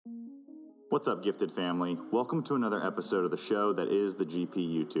What's up, gifted family? Welcome to another episode of the show that is the GP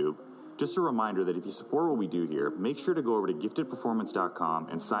YouTube. Just a reminder that if you support what we do here, make sure to go over to giftedperformance.com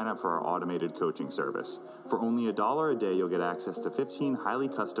and sign up for our automated coaching service. For only $1 a day, you'll get access to 15 highly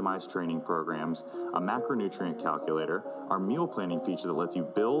customized training programs, a macronutrient calculator, our meal planning feature that lets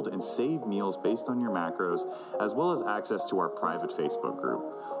you build and save meals based on your macros, as well as access to our private Facebook group.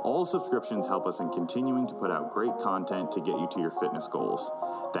 All subscriptions help us in continuing to put out great content to get you to your fitness goals.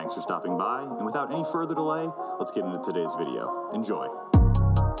 Thanks for stopping by, and without any further delay, let's get into today's video. Enjoy.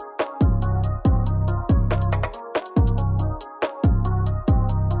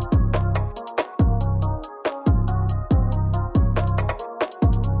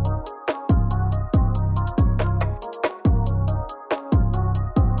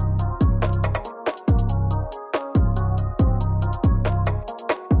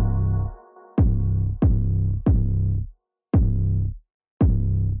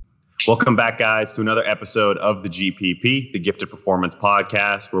 Welcome back, guys, to another episode of the GPP, the Gifted Performance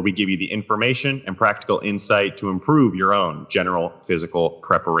Podcast, where we give you the information and practical insight to improve your own general physical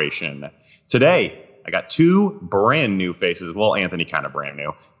preparation. Today, I got two brand new faces. Well, Anthony kind of brand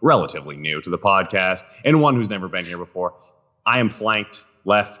new, relatively new to the podcast, and one who's never been here before. I am flanked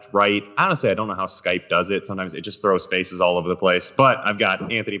left, right. Honestly, I don't know how Skype does it. Sometimes it just throws faces all over the place. But I've got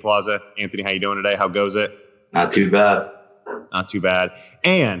Anthony Plaza. Anthony, how you doing today? How goes it? Not too bad. Not too bad.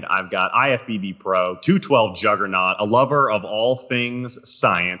 And I've got IFBB Pro, 212 Juggernaut, a lover of all things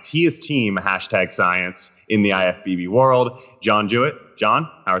science. He is team #science in the IFBB world. John Jewett. John,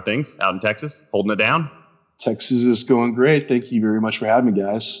 how are things out in Texas? Holding it down? Texas is going great. Thank you very much for having me,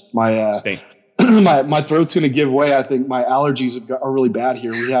 guys. My my throat's going to give way. I think my allergies are really bad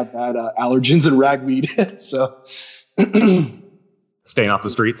here. We have bad allergens and ragweed. So staying off the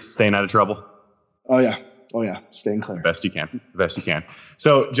streets, staying out of trouble. Oh yeah, staying clear. Best you can.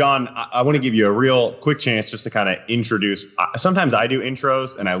 So, John, I want to give you a real quick chance just to kind of introduce. Sometimes I do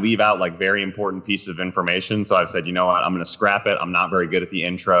intros and I leave out like very important pieces of information. So I've said, you know what, I'm going to scrap it. I'm not very good at the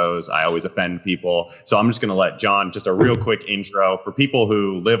intros. I always offend people. So I'm just going to let John just a real quick intro for people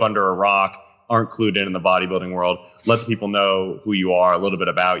who live under a rock, aren't clued in the bodybuilding world. Let the people know who you are, a little bit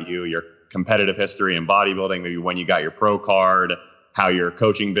about you, your competitive history in bodybuilding, maybe when you got your pro card, how your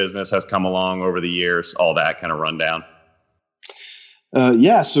coaching business has come along over the years, all that kind of rundown.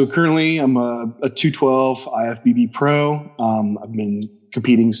 So currently I'm a 212 IFBB Pro. I've been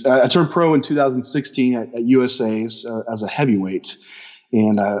competing. I turned pro in 2016 at USA's as a heavyweight.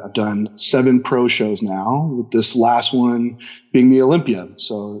 And I've done 7 pro shows now, with this last one being the Olympia.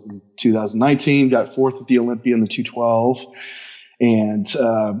 So in 2019, got 4th at the Olympia in the 212. And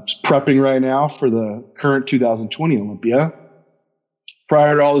prepping right now for the current 2020 Olympia.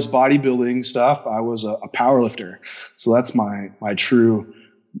 Prior to all this bodybuilding stuff, I was a power lifter. So that's my true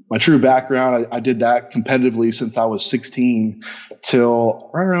background. I did that competitively since I was 16 till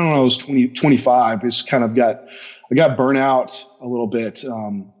right around when I was 25. It's kind of I got burnt out a little bit.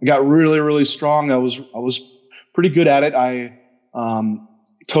 I got really, really strong. I was pretty good at it. I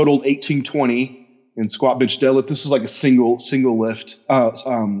totaled 1820 in squat, bench, deadlift. This is like a single lift,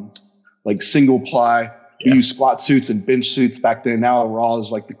 like single ply. We used squat suits and bench suits back then. Now raw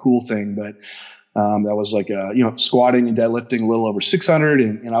is like the cool thing, but that was like squatting and deadlifting a little over 600,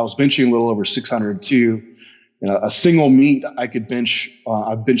 and I was benching a little over 600 too. A single meet I could bench.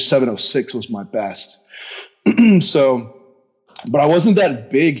 I benched 706 was my best. So, but I wasn't that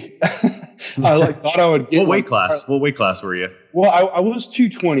big. I thought I would get. What weight class? What weight class were you? Well, I was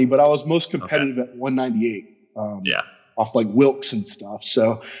 220, but I was most competitive at 198. Off like Wilks and stuff.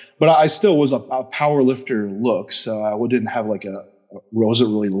 So, but I still was a power lifter look. So I didn't have like wasn't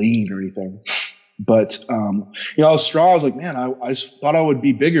really lean or anything. But, I was strong. I was like, man, I thought I would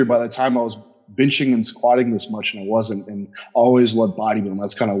be bigger by the time I was benching and squatting this much, and I wasn't. And always loved bodybuilding.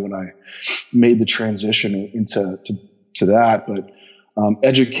 That's kind of when I made the transition into that. But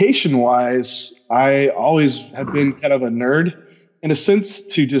education wise, I always have been kind of a nerd in a sense,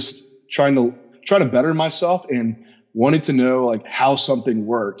 to just trying to better myself and wanted to know like how something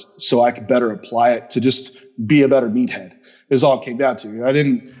worked so I could better apply it to just be a better meathead is all it came down to. I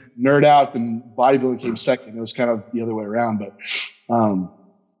didn't nerd out, and bodybuilding came second. It was kind of the other way around. But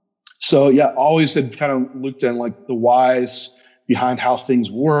always had kind of looked at like the whys behind how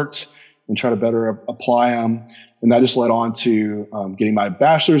things worked and try to better apply them. And that just led on to getting my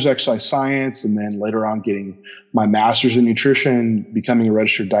bachelor's in exercise science, and then later on getting my master's in nutrition, becoming a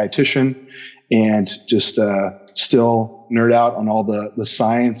registered dietitian, and just still nerd out on all the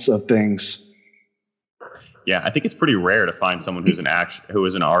science of things. Yeah, I think it's pretty rare to find someone who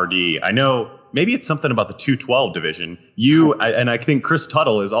is an RD. I know maybe it's something about the 212 division. And I think Chris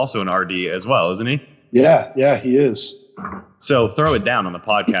Tuttle is also an RD as well, isn't he? Yeah, he is. So throw it down on the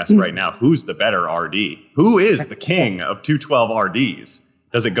podcast right now. Who's the better RD? Who is the king of 212 RDs?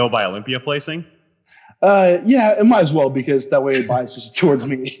 Does it go by Olympia placing? Yeah, it might as well, because that way it biases towards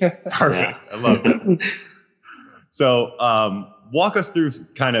me. Perfect. I love it. So walk us through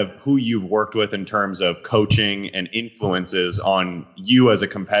kind of who you've worked with in terms of coaching and influences on you as a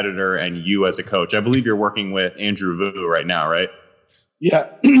competitor and you as a coach. I believe you're working with Andrew Vu right now, right?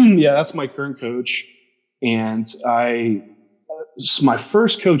 Yeah, yeah, that's my current coach. And my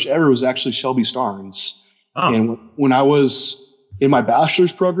first coach ever was actually Shelby Starnes. Oh. And when I was in my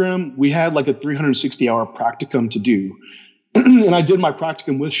bachelor's program, we had like a 360-hour practicum to do. And I did my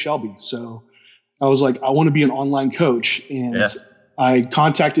practicum with Shelby. So I was like, I want to be an online coach. And I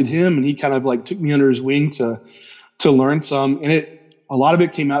contacted him, and he kind of like took me under his wing to learn some. And a lot of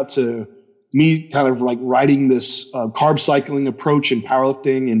it came out to me kind of like writing this carb cycling approach in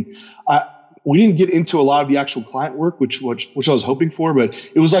powerlifting. And we didn't get into a lot of the actual client work, which I was hoping for, but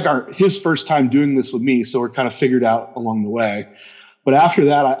it was like his first time doing this with me. So we're kind of figured out along the way. But after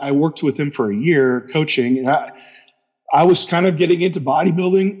that, I worked with him for a year coaching, and I was kind of getting into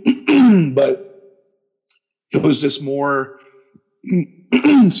bodybuilding, but it was just more,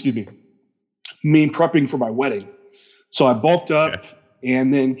 excuse me prepping for my wedding. So I bulked up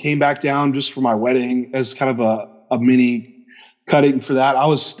and then came back down just for my wedding as kind of a mini cutting for that.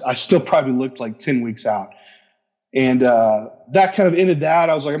 I still probably looked like 10 weeks out. And that kind of ended that.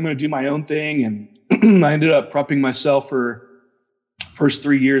 I was like, I'm going to do my own thing. And I ended up prepping myself for first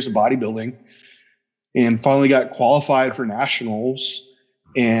 3 years of bodybuilding, and finally got qualified for nationals.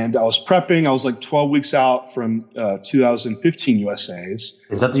 And I was prepping. I was like 12 weeks out from 2015 USAs.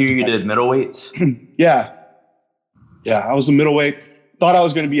 Is that the year you did middleweights? Yeah. I was a middleweight. Thought I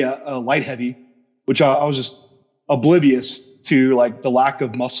was going to be a light heavy, which I was just oblivious to, like the lack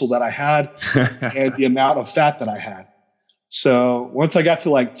of muscle that I had and the amount of fat that I had. So once I got to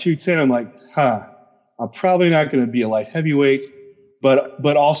like 210, I'm like, I'm probably not going to be a light heavyweight.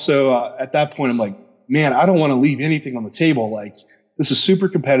 But also at that point, I'm like, man, I don't want to leave anything on the table. Like, this is super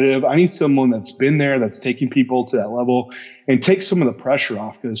competitive. I need someone that's been there, that's taking people to that level and take some of the pressure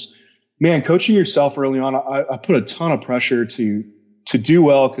off. Because, man, coaching yourself early on, I put a ton of pressure to do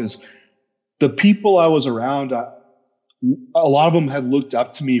well, because the people I was around, a lot of them had looked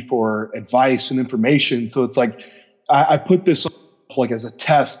up to me for advice and information. So it's like I put this like as a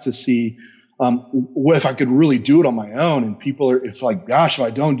test to see what if I could really do it on my own. And if I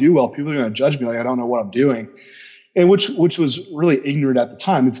don't do well, people are going to judge me like I don't know what I'm doing. And which was really ignorant at the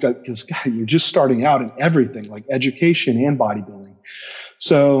time. Because you're just starting out in everything, like education and bodybuilding.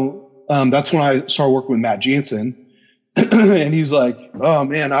 So that's when I started working with Matt Jansen. And he's like, oh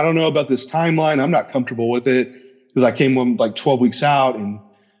man, I don't know about this timeline. I'm not comfortable with it, because I came in like 12 weeks out, and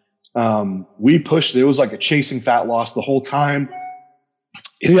we pushed it. It was like a chasing fat loss the whole time.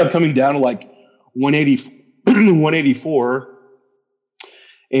 It ended up coming down to like 184.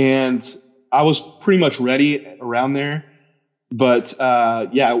 And I was pretty much ready around there. But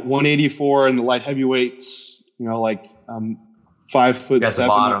 184 in the light heavyweights, like 5'7". At the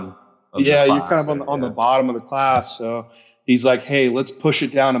bottom. Yeah, you're kind of on the bottom of the class. So he's like, hey, let's push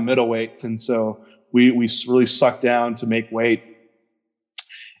it down to middleweights. And so we really sucked down to make weight,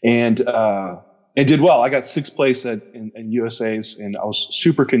 and did well. I got sixth place in USAs, and I was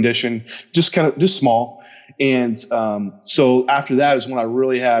super conditioned, just small. And so after that is when I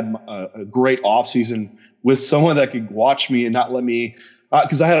really had a great off season with someone that could watch me and not let me,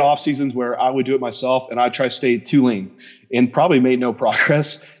 because I had off seasons where I would do it myself and I'd try to stay too lean and probably made no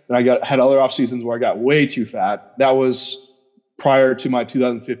progress. And I had other off seasons where I got way too fat. That was prior to my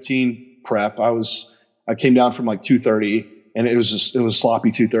 2015 prep. I came down from like 230, and it was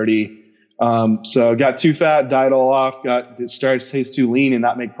sloppy 230. So got too fat, diet all off, started to taste too lean and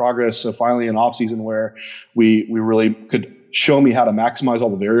not make progress. So finally an off season where we really could show me how to maximize all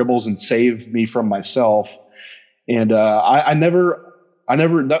the variables and save me from myself. And I didn't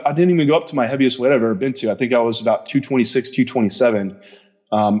even go up to my heaviest weight I've ever been to. I think I was about 226, 227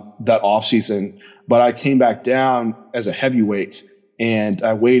 that off season, but I came back down as a heavyweight and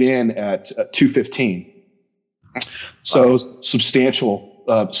I weighed in at 215. So it was substantial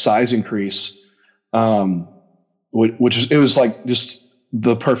size increase, it was like just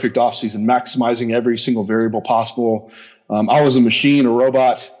the perfect off season, maximizing every single variable possible. I was a machine, a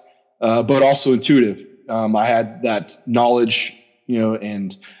robot, but also intuitive. I had that knowledge,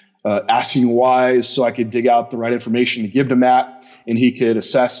 and asking whys so I could dig out the right information to give to Matt. and he could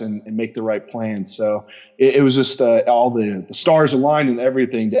assess and make the right plan. So it was just all the stars aligned and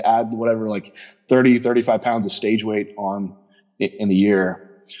everything to add whatever, like 30, 35 pounds of stage weight on in a year.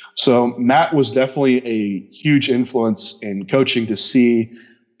 So Matt was definitely a huge influence in coaching to see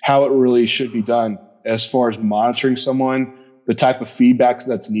how it really should be done as far as monitoring someone, the type of feedback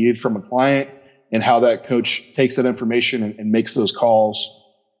that's needed from a client, and how that coach takes that information and makes those calls.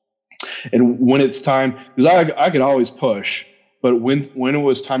 And when it's time, because I could always push, but when it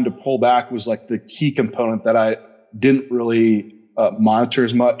was time to pull back was like the key component that I didn't really monitor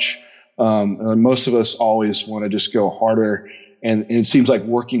as much. And most of us always want to just go harder. And it seems like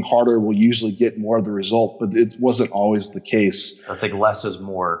working harder will usually get more of the result, but it wasn't always the case. It's like less is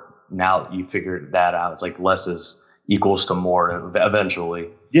more. Now that you figured that out, it's like less is equals to more eventually.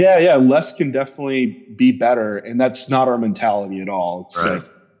 Yeah. Less can definitely be better. And that's not our mentality at all. It's right.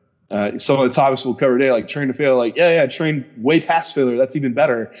 Like, some of the topics we'll cover today, like train to fail, like, train way past failure. That's even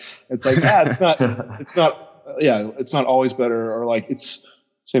better. It's like, it's not always better. Or like, it's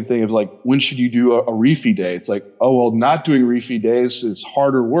same thing as like, when should you do a refeed day? It's like, oh, well, not doing refeed days is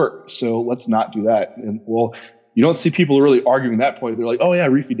harder work. So let's not do that. And well, you don't see people really arguing that point. They're like, oh yeah,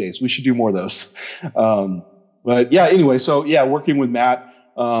 refeed days. We should do more of those. But yeah, anyway, so yeah, working with Matt,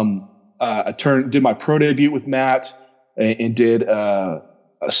 I did my pro debut with Matt and did, my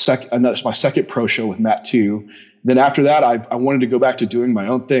second pro show with Matt too. Then after that, I wanted to go back to doing my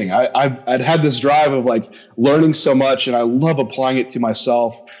own thing. I'd had this drive of like learning so much, and I love applying it to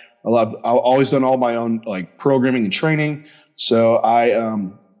myself. I've always done all my own like programming and training. So I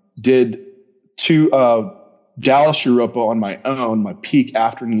did 2 Dallas Europa on my own, my peak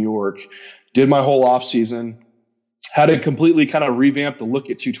after New York. Did my whole off season. Had to completely kind of revamp the look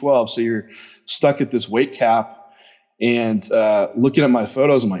at 212. So you're stuck at this weight cap. And looking at my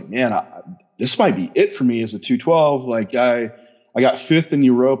photos, I'm like, man, this might be it for me as a 212. Like I got 5th in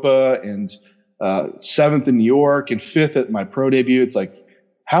Europa and 7th in New York and 5th at my pro debut. It's like,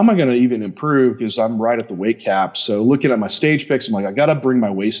 how am I going to even improve? Because I'm right at the weight cap. So looking at my stage picks, I'm like, I got to bring my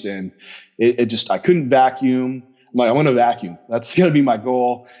waist in. I couldn't vacuum. I'm like, I want to vacuum. That's going to be my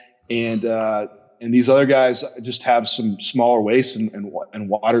goal. And these other guys just have some smaller waists and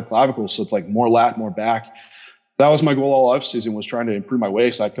wider clavicles. So it's like more lat, more back. That was my goal all off season, was trying to improve my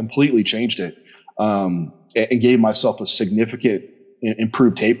waist. I completely changed it and gave myself a significant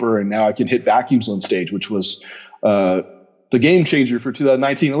improved taper. And now I can hit vacuums on stage, which was the game changer for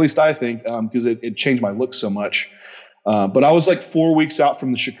 2019, at least I think, because it changed my look so much. But I was like 4 weeks out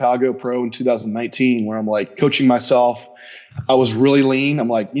from the Chicago Pro in 2019, where I'm like coaching myself. I was really lean. I'm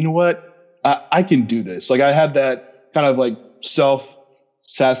like, you know what? I can do this. Like I had that kind of like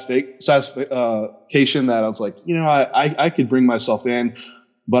satisfaction that I was like, I could bring myself in,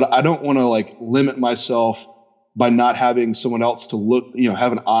 but I don't want to like limit myself by not having someone else to look,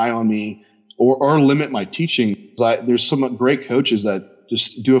 have an eye on me or limit my teaching. There's some great coaches that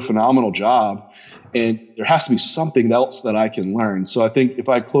just do a phenomenal job, and there has to be something else that I can learn. So I think if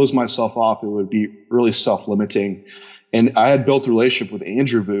I close myself off, it would be really self-limiting. And I had built a relationship with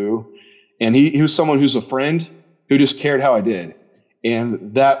Andrew Vu, and he was someone who's a friend who just cared how I did.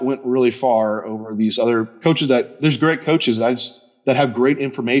 And that went really far over these other coaches. There's great coaches that have great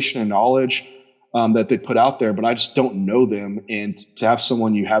information and knowledge that they put out there, but I just don't know them. And to have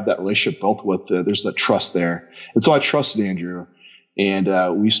someone you have that relationship built with, there's that trust there. And so I trusted Andrew, and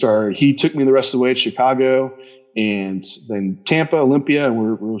he took me the rest of the way at Chicago and then Tampa, Olympia,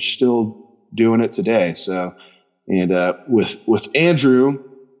 and we're still doing it today. So, and with Andrew,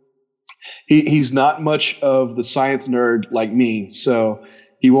 he's not much of the science nerd like me, so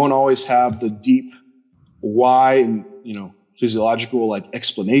he won't always have the deep why and physiological like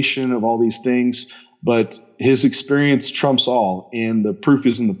explanation of all these things, but his experience trumps all, and the proof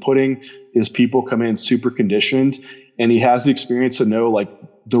is in the pudding. His people come in super conditioned, and he has the experience to know like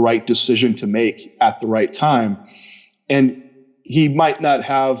the right decision to make at the right time. And he might not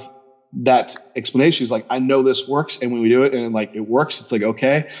have that explanation. He's like, I know this works, and when we do it and like it works, it's like,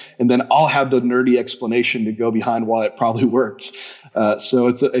 okay. And then I'll have the nerdy explanation to go behind why it probably worked. So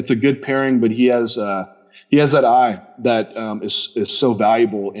it's a good pairing, but he has that eye that is so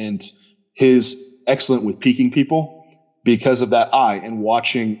valuable, and his excellent with peaking people because of that eye and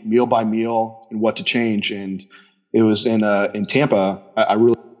watching meal by meal and what to change. And it was in Tampa, I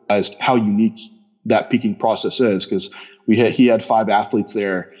realized how unique that peaking process is, because he had 5 athletes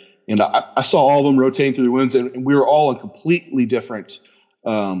there. And I saw all of them rotating through the winds, and we were all on completely different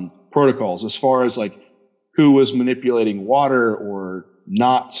protocols as far as like who was manipulating water or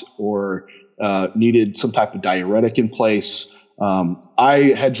not, or needed some type of diuretic in place.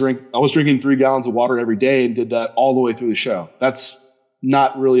 I was drinking 3 gallons of water every day and did that all the way through the show. That's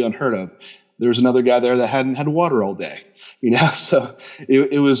not really unheard of. There was another guy there that hadn't had water all day, so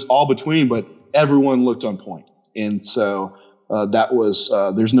it was all between, but everyone looked on point. And so that was,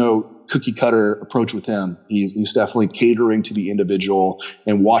 there's no cookie cutter approach with him. He's definitely catering to the individual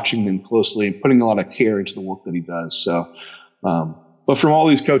and watching them closely and putting a lot of care into the work that he does. So, but from all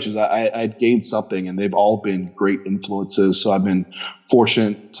these coaches, I gained something, and they've all been great influences. So I've been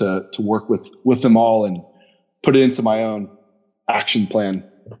fortunate to work with them all and put it into my own action plan.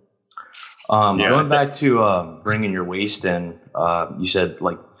 Going back to bringing your waist in, you said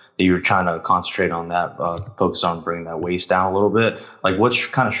like that you were trying to concentrate on that, focus on bringing that waist down a little bit. Like, what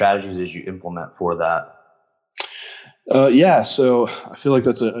kind of strategies did you implement for that? So I feel like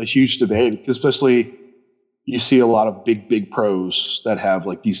that's a huge debate, especially you see a lot of big pros that have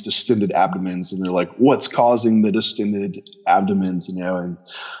like these distended abdomens, and they're like, what's causing the distended abdomens, And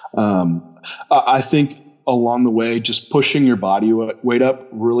I think along the way, just pushing your body weight up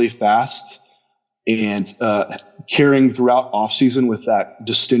really fast and carrying throughout off season with that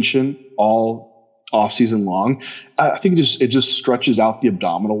distension all off season long, I think it just stretches out the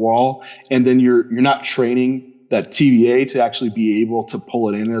abdominal wall, and then you're not training that TVA to actually be able to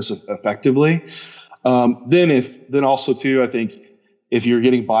pull it in as effectively. Then also too, I think if you're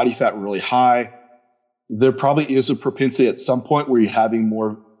getting body fat really high, there probably is a propensity at some point where you're having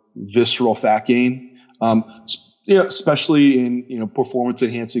more visceral fat gain. Especially in performance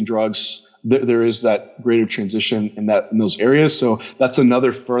enhancing drugs, there is that greater transition in those areas. So that's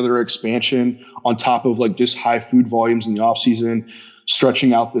another further expansion on top of like just high food volumes in the off season,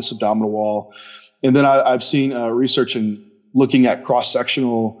 stretching out this abdominal wall. And then I've seen research in looking at cross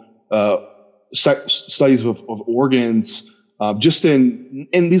sectional studies of organs, just in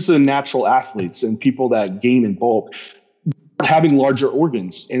these are natural athletes and people that gain in bulk, having larger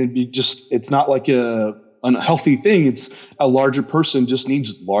organs, and it's not like a unhealthy thing. It's a larger person just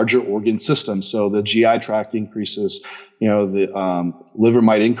needs larger organ systems. So the GI tract increases, the liver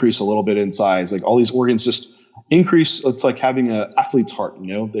might increase a little bit in size. Like all these organs just increase. It's like having an athlete's heart.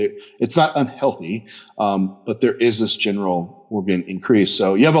 It's not unhealthy, but there is this general organ increase.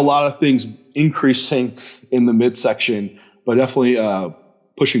 So you have a lot of things increasing in the midsection, but definitely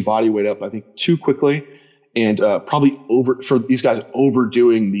pushing body weight up, I think, too quickly. And probably for these guys,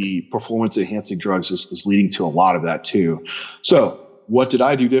 overdoing the performance enhancing drugs is leading to a lot of that too. So what did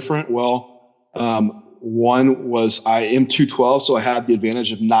I do different? Well, one was I am 212, so I had the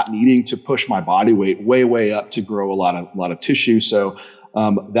advantage of not needing to push my body weight way up to grow a lot of tissue. So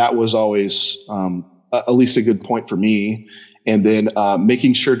that was always at least a good point for me. And then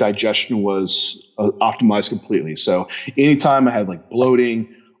making sure digestion was optimized completely. So anytime I had like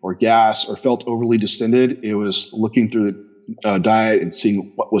bloating or gas or felt overly distended, it was looking through the diet and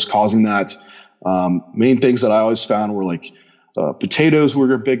seeing what was causing that. Main things that I always found were like potatoes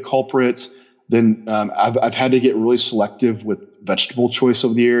were a big culprit. Then I've had to get really selective with vegetable choice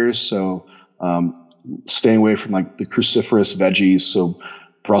over the years. So staying away from like the cruciferous veggies. So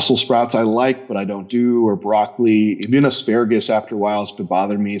Brussels sprouts I like, but I don't do, or broccoli. Even asparagus after a while has been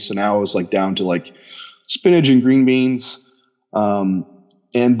bothering me. So now I was like down to like spinach and green beans.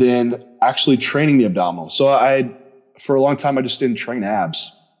 And then actually training the abdominal. So for a long time, I just didn't train abs,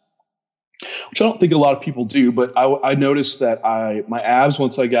 which I don't think a lot of people do, but I noticed that my abs,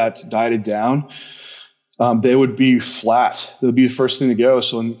 once I got dieted down, they would be flat. They would be the first thing to go.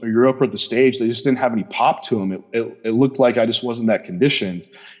 So in Europe or at the stage, they just didn't have any pop to them. It looked like I just wasn't that conditioned,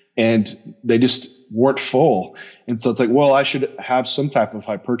 and they just weren't full. And so it's like, well, I should have some type of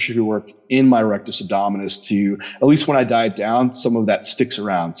hypertrophy work in my rectus abdominis to, at least when I diet down, some of that sticks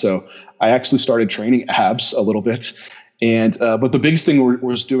around. So I actually started training abs a little bit. And, but the biggest thing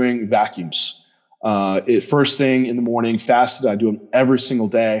was doing vacuums. First thing in the morning, fasted. I do them every single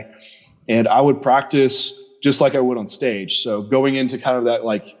day. And I would practice just like I would on stage. So going into kind of that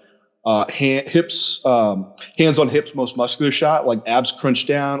like hands on hips, most muscular shot, like abs crunch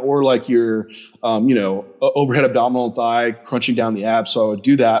down, or like your, overhead abdominal thigh crunching down the abs. So I would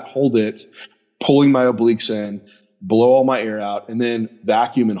do that, hold it, pulling my obliques in, blow all my air out, and then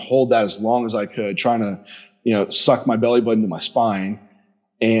vacuum and hold that as long as I could, trying to, suck my belly button to my spine.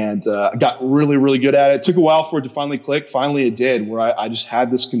 And I got really, really good at it. It took a while for it to finally click. Finally, it did, where I just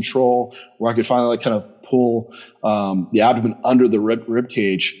had this control where I could finally like kind of pull the abdomen under the rib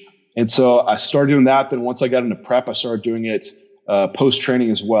cage. And so I started doing that. Then once I got into prep, I started doing it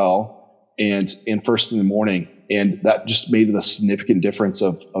post-training as well, and first in the morning. And that just made a significant difference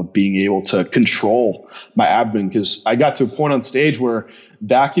of being able to control my abdomen, because I got to a point on stage where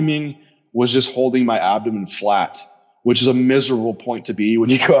vacuuming was just holding my abdomen flat. which is a miserable point to be when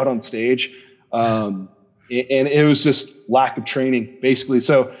you go out on stage. And it was just lack of training, basically.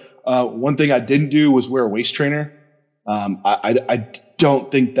 So one thing I didn't do was wear a waist trainer. I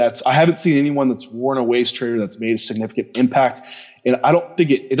don't think I haven't seen anyone that's worn a waist trainer that's made a significant impact. And I don't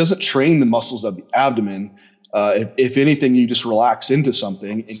think it doesn't train the muscles of the abdomen. If anything, you just relax into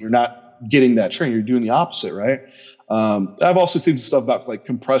something and you're not getting that train. You're doing the opposite, right? I've also seen some stuff about like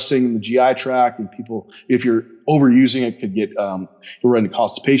compressing the GI tract, and people, if you're overusing it, could get run into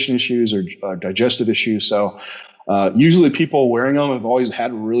constipation issues or digestive issues. So usually people wearing them have always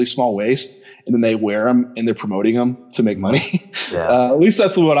had a really small waist, and then they wear them and they're promoting them to make money. Yeah. At least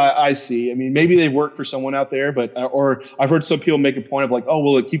that's what I see. I mean, maybe they work for someone out there, but or I've heard some people make a point of like, oh,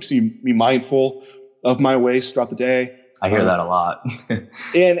 well, it keeps me mindful of my waist throughout the day. I hear that a lot.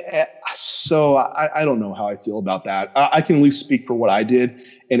 And so I don't know how I feel about that. I can at least speak for what I did,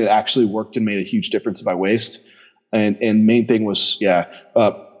 and it actually worked and made a huge difference in my waist. And main thing was,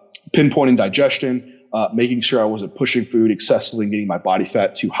 pinpointing digestion, making sure I wasn't pushing food excessively and getting my body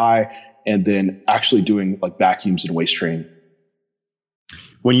fat too high, and then actually doing like vacuums and waist training.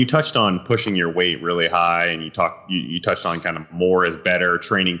 When you touched on pushing your weight really high, and you touched on kind of more is better,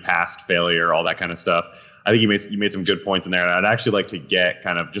 training past failure, all that kind of stuff, I think you made some good points in there. And I'd actually like to get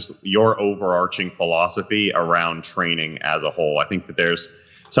kind of just your overarching philosophy around training as a whole. I think that there's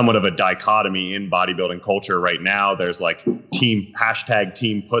somewhat of a dichotomy in bodybuilding culture right now. There's like team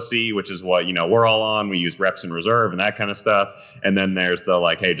pussy, which is what, we're all on. We use reps in reserve and that kind of stuff. And then there's the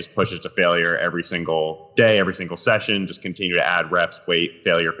like, hey, just push it to failure every single day, every single session, just continue to add reps, weight,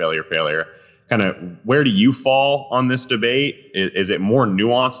 failure. Kind of where do you fall on this debate? Is it more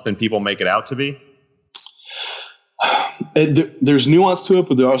nuanced than people make it out to be? There's nuance to it,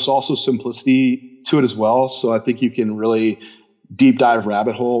 but there's also simplicity to it as well. So I think you can really deep dive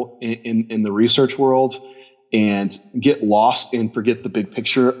rabbit hole in the research world and get lost and forget the big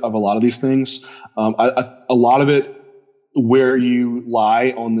picture of a lot of these things. A lot of it, where you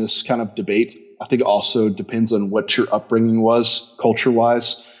lie on this kind of debate, I think also depends on what your upbringing was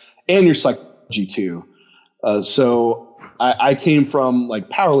culture-wise and your psychology too. So I came from like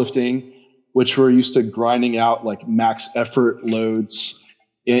powerlifting, which we're used to grinding out like max effort loads,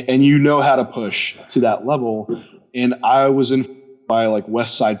 and how to push to that level. And I was in by like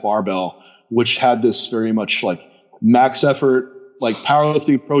West Side Barbell, which had this very much like max effort, like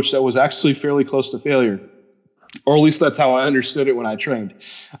powerlifting approach that was actually fairly close to failure, or at least that's how I understood it when I trained.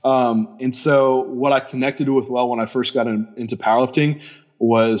 And so what I connected with well when I first got into powerlifting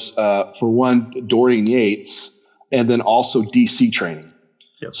was for one, Dorian Yates, and then also DC training.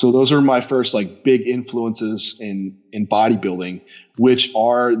 Yep. So those are my first like big influences in bodybuilding, which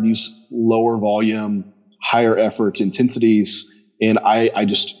are these lower volume, higher effort intensities. And I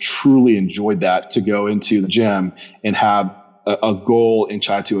just truly enjoyed that, to go into the gym and have a goal and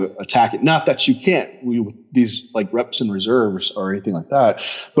try to attack it. Not that you can't with these like reps and reserves or anything like that,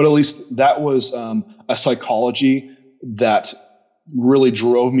 but at least that was a psychology that really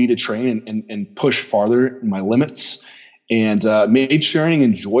drove me to train and push farther in my limits, and made training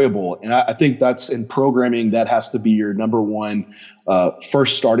enjoyable. And I think that's in programming, that has to be your number one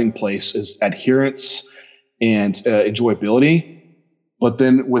first starting place, is adherence and enjoyability. But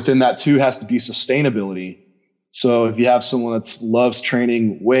then within that too has to be sustainability. So if you have someone that loves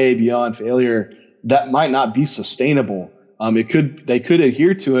training way beyond failure, that might not be sustainable. They could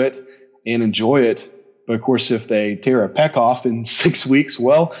adhere to it and enjoy it. But of course, if they tear a pec off in 6 weeks,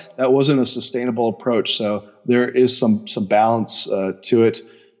 well, that wasn't a sustainable approach. So there is some balance to it.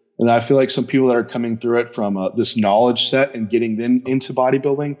 And I feel like some people that are coming through it from this knowledge set and getting them into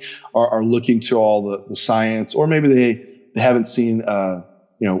bodybuilding are looking to all the science, or maybe they haven't seen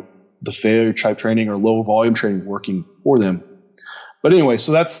the failure type training or low volume training working for them. But anyway,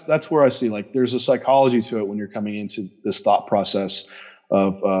 so that's where I see like there's a psychology to it when you're coming into this thought process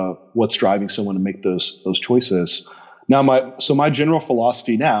of what's driving someone to make those choices. Now, my general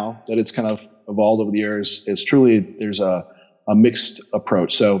philosophy now that it's kind of evolved over the years is truly there's a mixed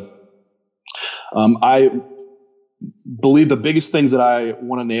approach. So I believe the biggest things that I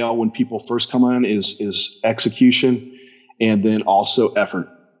want to nail when people first come in is execution, and then also effort.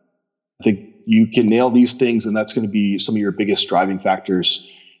 I think you can nail these things, and that's going to be some of your biggest driving factors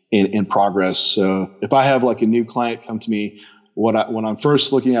in progress. So if I have like a new client come to me, what I'm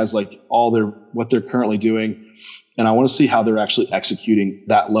first looking at is like what they're currently doing, and I want to see how they're actually executing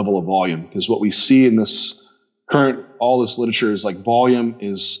that level of volume. Because what we see in all this literature is like volume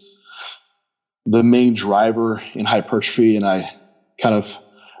is the main driver in hypertrophy, and I kind of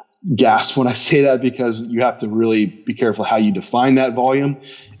gasp when I say that, because you have to really be careful how you define that volume,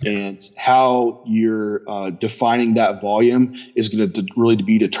 and how you're defining that volume is going to really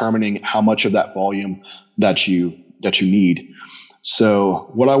be determining how much of that volume that you need. So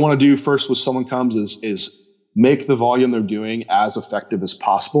what I want to do first when someone comes is make the volume they're doing as effective as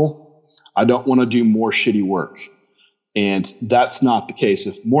possible. I don't want to do more shitty work. And that's not the case.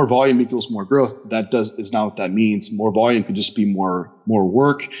 If more volume equals more growth, is not what that means. More volume could just be more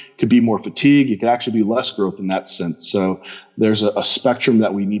work, could be more fatigue. It could actually be less growth in that sense. So there's a spectrum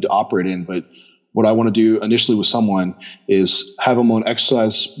that we need to operate in. But what I want to do initially with someone is have them on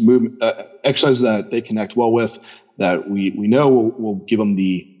exercise that they connect well with, that we know will give them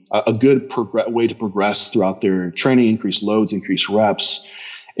a good way to progress throughout their training, increase loads, increase reps,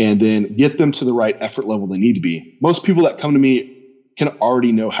 and then get them to the right effort level they need to be. Most people that come to me can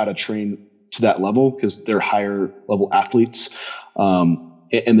already know how to train to that level because they're higher level athletes.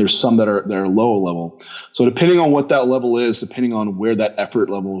 And there's some that are lower level. So depending on what that level is, depending on where that effort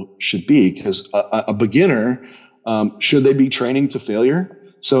level should be, because a beginner, should they be training to failure?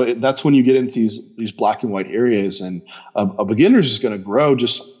 So that's when you get into these black and white areas, and a beginner is just going to grow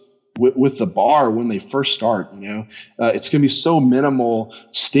just with the bar when they first start. It's going to be so minimal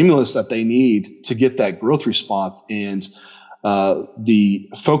stimulus that they need to get that growth response, and the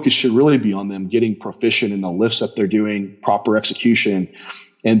focus should really be on them getting proficient in the lifts that they're doing, proper execution,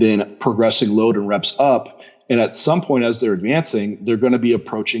 and then progressing load and reps up. And at some point, as they're advancing, they're going to be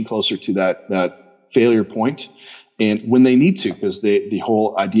approaching closer to that failure point. And when they need to, because the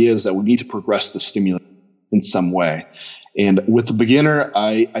whole idea is that we need to progress the stimulus in some way. And with the beginner,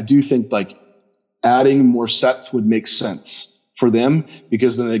 I do think like adding more sets would make sense for them,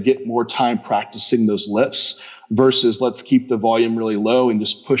 because then they get more time practicing those lifts versus let's keep the volume really low and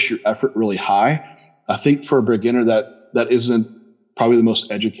just push your effort really high. I think for a beginner that isn't probably the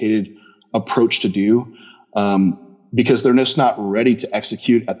most educated approach to do, because they're just not ready to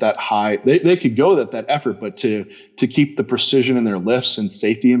execute at that high. They could go at that effort, but to keep the precision in their lifts and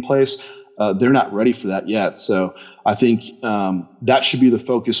safety in place, they're not ready for that yet. So I think that should be the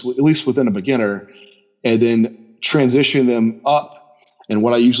focus, at least within a beginner, and then transition them up. And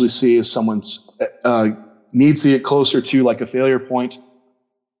what I usually see is someone's needs to get closer to like a failure point.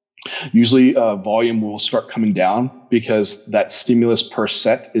 Usually volume will start coming down because that stimulus per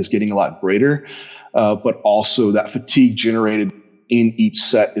set is getting a lot greater, but also that fatigue generated in each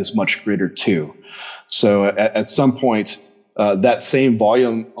set is much greater too. So at some point, that same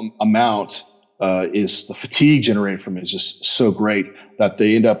volume amount is the fatigue generated from it is just so great that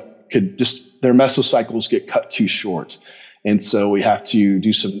they end up their mesocycles get cut too short. And so we have to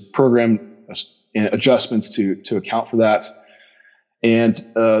do some program adjustments to account for that. And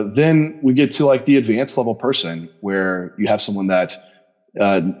then we get to like the advanced level person, where you have someone that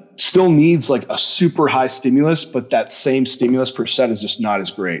still needs like a super high stimulus, but that same stimulus per set is just not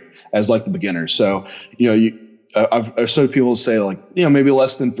as great as like the beginner. So, I've heard people say like, maybe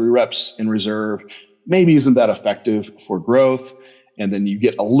less than 3 reps in reserve maybe isn't that effective for growth. And then you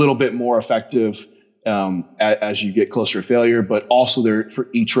get a little bit more effective as you get closer to failure, but also there for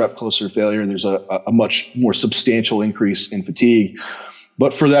each rep closer to failure, there's a much more substantial increase in fatigue.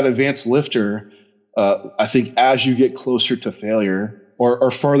 But for that advanced lifter, I think as you get closer to failure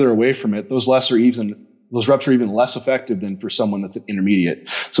or farther away from it, those reps are even less effective than for someone that's an intermediate.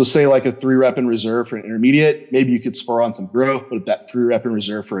 So say like a 3 rep in reserve for an intermediate, maybe you could spur on some growth, but that 3 rep in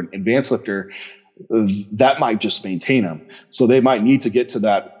reserve for an advanced lifter, that might just maintain them. So they might need to get to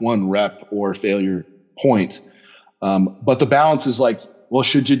that 1 rep or failure point. But the balance is like, well,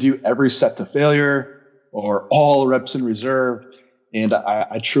 should you do every set to failure or all reps in reserve? And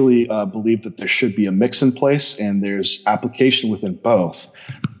I truly believe that there should be a mix in place, and there's application within both.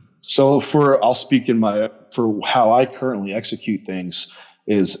 So I'll speak for how I currently execute things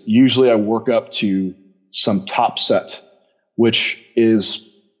is usually I work up to some top set, which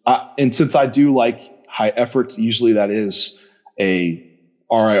is, and since I do like high efforts, usually that is a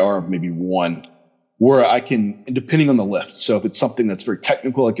RIR of maybe 1, where I can, depending on the lift. So if it's something that's very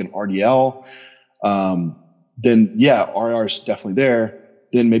technical, like an RDL, then yeah, RIR is definitely there.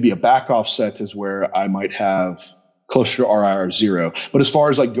 Then maybe a back off set is where I might have closer to RIR 0. But as far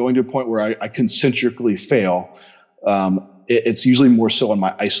as like going to a point where I concentrically fail, it's usually more so on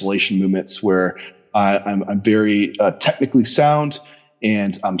my isolation movements where I'm very technically sound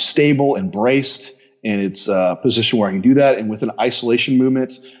and I'm stable and braced, and it's a position where I can do that. And with an isolation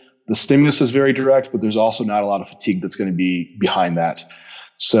movement, the stimulus is very direct, but there's also not a lot of fatigue that's going to be behind that.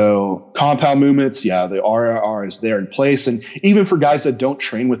 So compound movements, yeah, the RIR is there in place. And even for guys that don't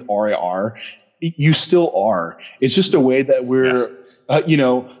train with RIR, you still are. It's just a way that we're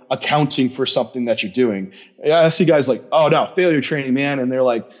accounting for something that you're doing. I see guys like, oh no, failure training, man. And they're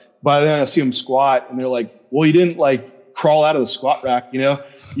like, by then I see them squat and they're like, well, you didn't like crawl out of the squat rack,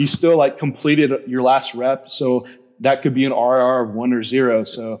 you still like completed your last rep. So that could be an RIR of 1 or 0.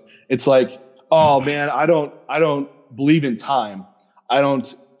 So it's like, oh man, I don't believe in time. I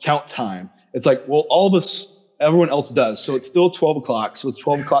don't count time. It's like, well, everyone else does. So it's still 12 o'clock. So it's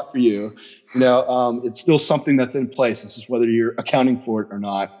 12 o'clock for you. It's still something that's in place. It's just whether you're accounting for it or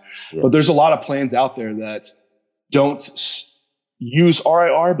not. Yeah. But there's a lot of plans out there that don't use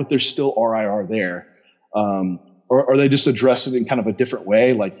RIR, but there's still RIR there. Or they just address it in kind of a different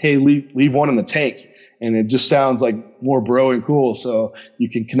way. Like, hey, leave one in the tank. And it just sounds like more bro and cool. So you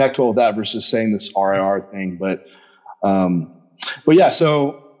can connect all of that versus saying this RIR thing. But yeah,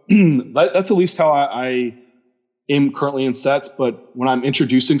 so that's at least how I am currently in sets. But when I'm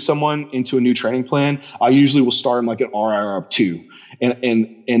introducing someone into a new training plan, I usually will start them like an RIR of 2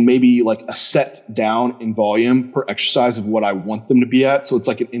 and maybe like a set down in volume per exercise of what I want them to be at. So it's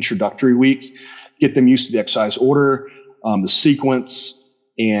like an introductory week, get them used to the exercise order, the sequence,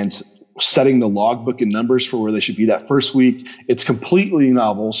 and setting the logbook and numbers for where they should be that first week. It's completely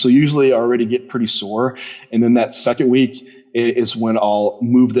novel. So usually I already get pretty sore. And then that second week is when I'll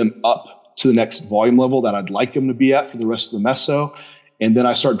move them up to the next volume level that I'd like them to be at for the rest of the meso. And then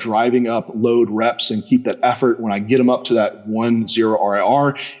I start driving up load reps and keep that effort. When I get them up to that 1-0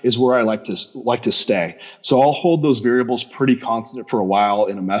 RIR is where I like to stay. So I'll hold those variables pretty constant for a while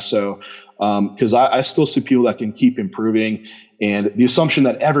in a meso because I still see people that can keep improving. And the assumption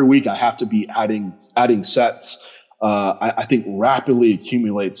that every week I have to be adding sets, I think rapidly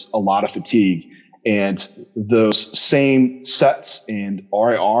accumulates a lot of fatigue. And those same sets and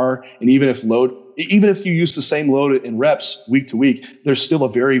RIR, and even if you use the same load in reps week to week, there's still a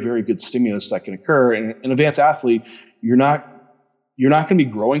very, very good stimulus that can occur. And an advanced athlete, you're not going to be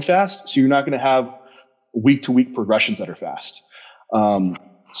growing fast, so you're not going to have week to week progressions that are fast.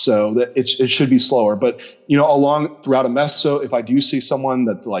 So that it should be slower. But along throughout a meso, if I do see someone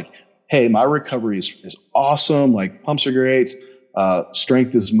that's like, hey, my recovery is awesome, like pumps are great,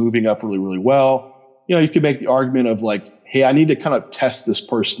 strength is moving up really, really well. You could make the argument of like, hey, I need to kind of test this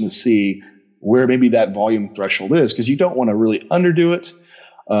person to see where maybe that volume threshold is, because you don't want to really underdo it.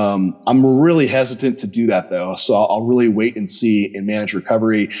 I'm really hesitant to do that though. So I'll really wait and see and manage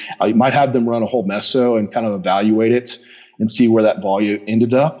recovery. I might have them run a whole meso and kind of evaluate it and see where that volume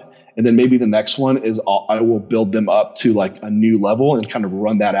ended up. And then maybe the next one is I will build them up to like a new level and kind of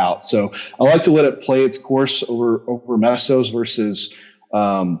run that out. So I like to let it play its course over mesos versus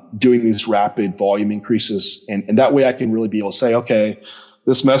doing these rapid volume increases. And that way I can really be able to say, okay,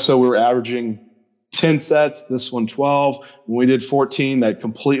 this meso we were averaging 10 sets, this one 12. When we did 14, that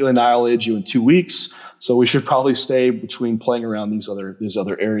completely annihilated you in 2 weeks. So we should probably stay between playing around these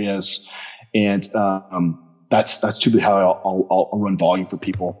other areas. And that's typically how I'll run volume for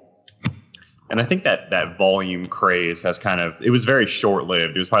people. And I think that volume craze has it was very short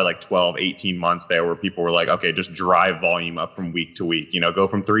lived. It was probably like 12, 18 months there where people were like, okay, just drive volume up from week to week, go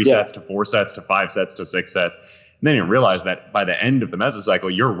from 3 sets to 4 sets to 5 sets to 6 sets. And then you realize that by the end of the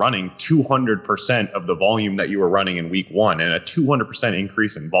mesocycle, you're running 200% of the volume that you were running in week 1. And a 200%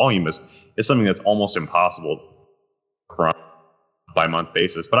 increase in volume is something that's almost impossible from by month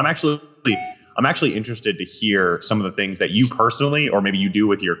basis. But I'm actually interested to hear some of the things that you personally, or maybe you do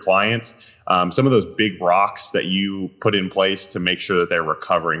with your clients, some of those big rocks that you put in place to make sure that they're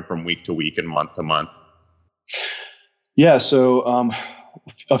recovering from week to week and month to month. Yeah. So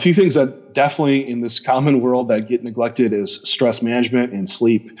a few things that definitely in this common world that get neglected is stress management and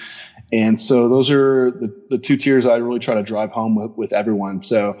sleep. And so those are the 2 tiers I really try to drive home with everyone.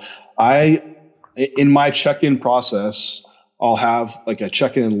 So in my check-in process, I'll have like a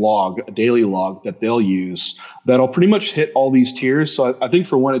check-in log, a daily log that they'll use that'll pretty much hit all these tiers. So I think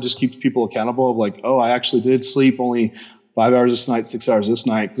for one, it just keeps people accountable of like, oh, I actually did sleep only 5 hours this night, 6 hours this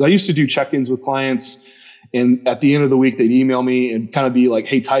night. Because I used to do check-ins with clients, and at the end of the week, they'd email me and kind of be like,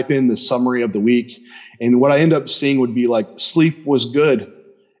 hey, type in the summary of the week. And what I end up seeing would be like, sleep was good.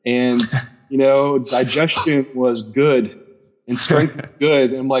 And, digestion was good and strength was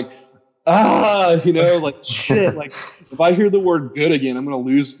good. And I'm like, like shit, like if I hear the word good again, I'm going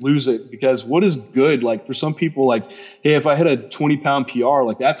to lose it, because what is good? Like for some people, like, hey, if I hit a 20-pound PR,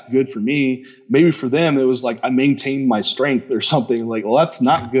 like that's good for me. Maybe for them, it was like I maintained my strength or something. Like, well, that's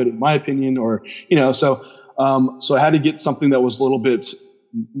not good in my opinion, or, so I had to get something that was a little bit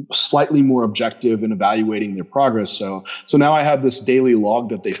slightly more objective in evaluating their progress. So now I have this daily log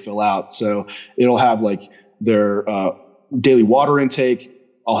that they fill out. So it'll have like their daily water intake.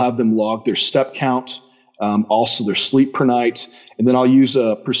 I'll have them log their step count. also their sleep per night. And then I'll use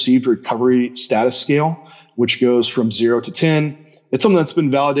a perceived recovery status scale, which goes from 0 to 10. It's something that's been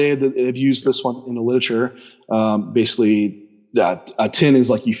validated that they've used this one in the literature. Basically, a 10 is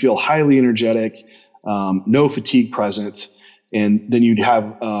like you feel highly energetic, no fatigue present. And then you'd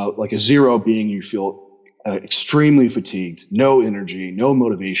have like a 0 being you feel extremely fatigued, no energy, no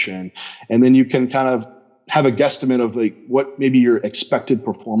motivation. And then you can kind of have a guesstimate of like what maybe your expected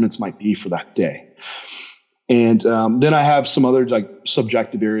performance might be for that day. And then I have some other like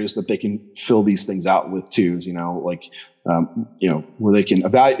subjective areas that they can fill these things out with too, like, where they can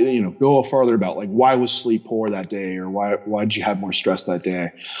evaluate, go farther about like, why was sleep poor that day, or why did you have more stress that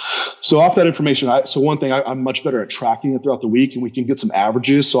day? So off that information, one thing, I'm much better at tracking it throughout the week, and we can get some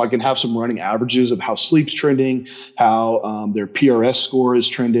averages. So I can have some running averages of how sleep's trending, how their PRS score is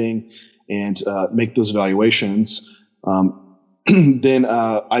trending, and make those evaluations. Then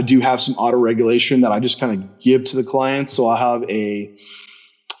I do have some auto regulation that I just kind of give to the clients. So I'll have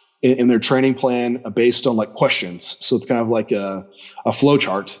in their training plan based on like questions. So it's kind of like a flow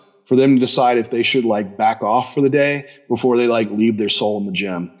chart for them to decide if they should like back off for the day before they like leave their soul in the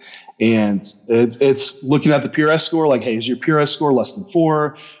gym. And it's looking at the PRS score, like, hey, is your PRS score less than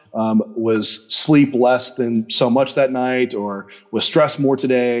 4? Was sleep less than so much that night, or was stress more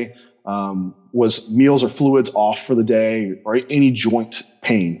today? Was meals or fluids off for the day, or any joint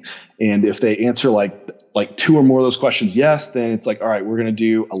pain? And if they answer like 2 or more of those questions yes, then it's like, all right, we're going to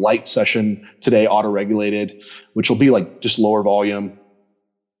do a light session today, auto-regulated, which will be like just lower volume,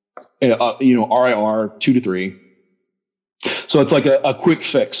 RIR 2 to 3. So it's like a quick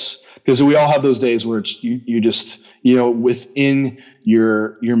fix, because we all have those days where it's you just within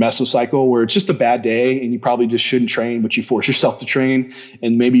your mesocycle where it's just a bad day and you probably just shouldn't train, but you force yourself to train,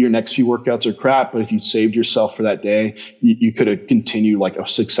 and maybe your next few workouts are crap, but if you saved yourself for that day, you could have continued like a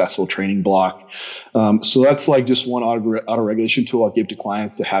successful training block. So that's like just one auto regulation tool I'll give to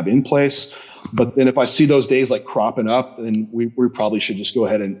clients to have in place. But then if I see those days like cropping up, then we probably should just go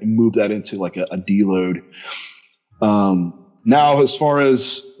ahead and move that into like a deload. Now, as far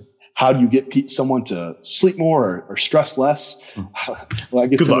as how do you get someone to sleep more or stress less? Well, I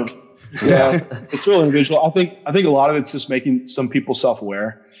guess good luck. Yeah, it's real individual. I think a lot of it's just making some people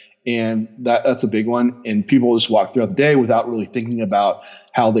self-aware, and that's a big one. And people just walk throughout the day without really thinking about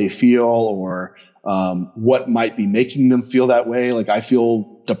how they feel or what might be making them feel that way. Like, I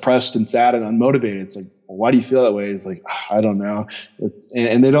feel depressed and sad and unmotivated. It's like, well, why do you feel that way? It's like, I don't know.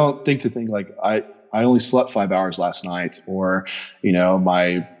 And they don't think like, I only slept 5 hours last night, or,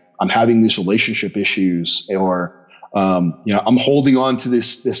 I'm having these relationship issues, or, I'm holding on to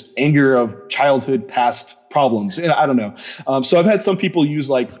this anger of childhood past problems. And I don't know. So I've had some people use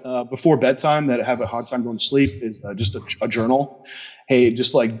like before bedtime that have a hard time going to sleep is just a journal. Hey,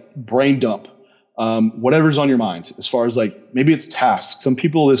 just like brain dump. Whatever's on your mind, as far as like, maybe it's tasks. Some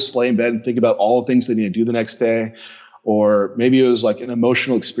people just lay in bed and think about all the things they need to do the next day. Or maybe it was like an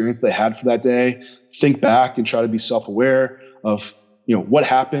emotional experience they had for that day. Think back and try to be self-aware of, what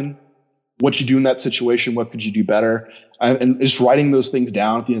happened, what you do in that situation, what could you do better? And just writing those things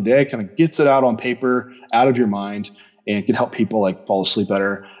down at the end of the day kind of gets it out on paper, out of your mind, and can help people like fall asleep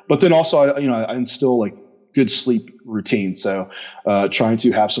better. But then also, I instill like good sleep routine. So trying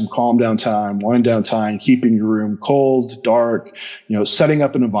to have some calm down time, wind down time, keeping your room cold, dark, setting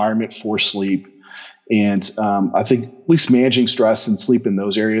up an environment for sleep. And I think at least managing stress and sleep in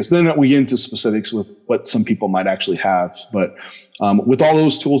those areas. Then we get into specifics with what some people might actually have. But with all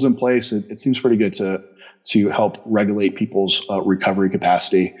those tools in place, it seems pretty good to help regulate people's recovery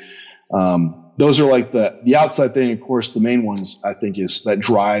capacity. Those are like the outside thing. Of course, the main ones I think is that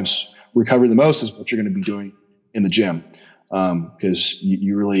drives recovery the most is what you're going to be doing in the gym, because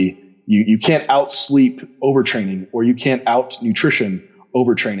you can't out sleep overtraining, or you can't out nutrition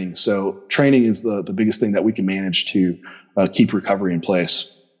overtraining. So training is the biggest thing that we can manage to keep recovery in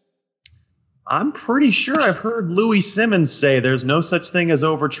place. I'm pretty sure I've heard Louis Simmons say there's no such thing as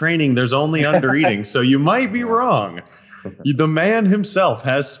overtraining. There's only undereating. So you might be wrong. The man himself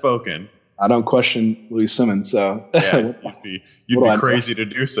has spoken. I don't question Louis Simmons. So yeah, you'd be crazy to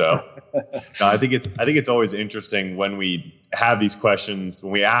do so. No, I think it's always interesting when we have these questions,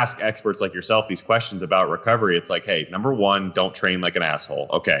 when we ask experts like yourself these questions about recovery. It's like, hey, number one, don't train like an asshole.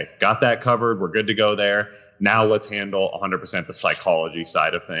 Okay, got that covered. We're good to go there. Now let's handle 100% the psychology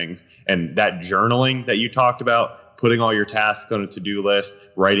side of things. And that journaling that you talked about, putting all your tasks on a to-do list,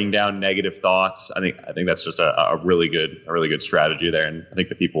 writing down negative thoughts. I think that's just a really good strategy there. And I think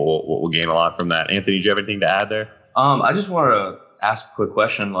the people will gain a lot from that. Anthony, do you have anything to add there? I just want to ask a quick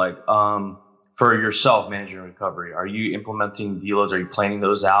question. Like, for yourself managing recovery, are you implementing deloads? Are you planning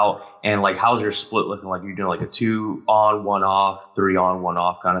those out? And like, how's your split looking like? You're doing like a 2 on, 1 off, 3 on, 1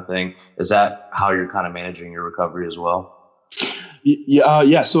 off kind of thing. Is that how you're kind of managing your recovery as well?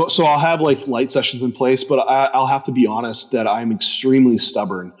 Yeah. So I'll have like light sessions in place, but I'll have to be honest that I'm extremely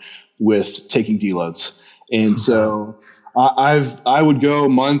stubborn with taking deloads. And so I would go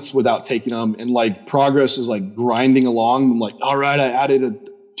months without taking them, and like progress is like grinding along. I'm like, all right, I added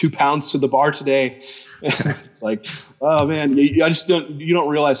 2 pounds to the bar today. It's like, oh man, you don't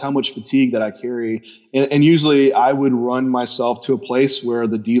realize how much fatigue that I carry. And usually I would run myself to a place where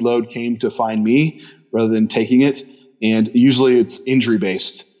the deload came to find me rather than taking it. And usually it's injury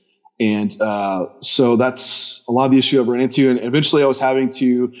based. And so that's a lot of the issue I've run into. And eventually I was having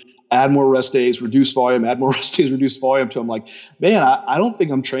to add more rest days, reduce volume, add more rest days, reduce volume. So I'm like, man, I don't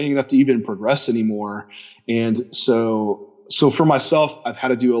think I'm training enough to even progress anymore. And so for myself, I've had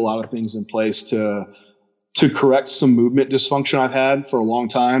to do a lot of things in place to correct some movement dysfunction I've had for a long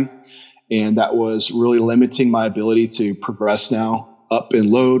time. And that was really limiting my ability to progress now up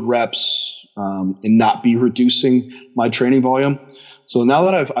in load reps, and not be reducing my training volume. So now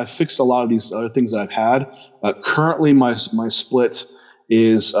that I've fixed a lot of these other things that I've had, currently my split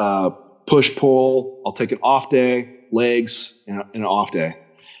is push pull. I'll take an off day, legs, and an off day.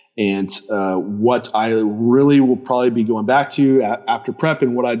 And what I really will probably be going back to after prep,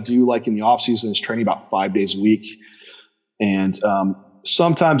 and what I do like in the off season, is training about 5 days a week. And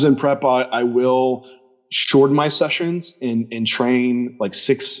sometimes in prep, I will shorten my sessions and train like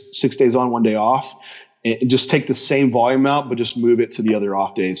six days on, 1 day off, and just take the same volume out, but just move it to the other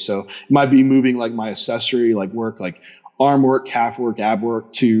off days. So it might be moving like my accessory, like work, like arm work, calf work, ab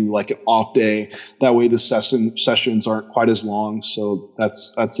work, to like an off day. That way the sessions aren't quite as long. So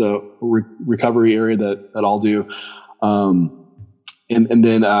that's a recovery area that I'll do. And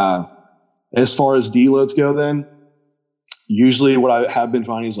then as far as deloads go, then usually what I have been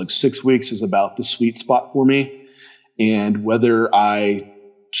finding is like 6 weeks is about the sweet spot for me. And whether I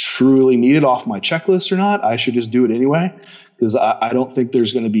truly need it off my checklist or not, I should just do it anyway, because I don't think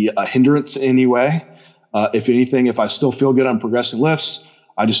there's going to be a hindrance in any way. If anything, if I still feel good on progressing lifts,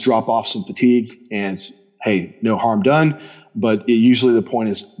 I just drop off some fatigue, and hey, no harm done. But usually the point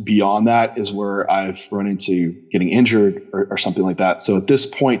is beyond that is where I've run into getting injured or something like that. So at this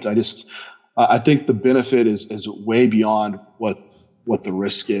point, I think the benefit is way beyond what the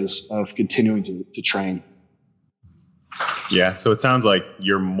risk is of continuing to train. Yeah. So it sounds like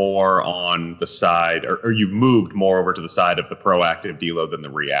you're more on the side, or you've moved more over to the side of the proactive deload than the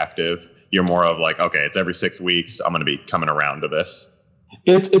reactive. You're more of like, okay, it's every 6 weeks. I'm going to be coming around to this.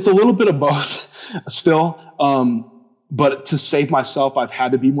 It's a little bit of both still. But to save myself, I've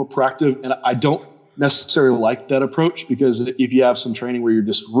had to be more proactive, and I don't necessarily like that approach, because if you have some training where you're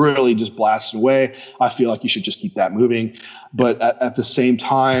just really just blasting away, I feel like you should just keep that moving. But at the same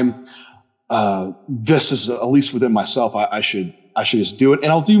time, this is, at least within myself, I should just do it.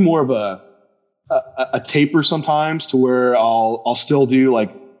 And I'll do more of a taper sometimes, to where I'll still do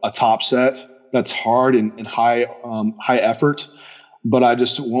like a top set that's hard and high effort, but I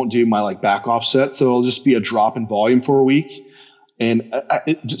just won't do my like back off set. So it'll just be a drop in volume for a week. And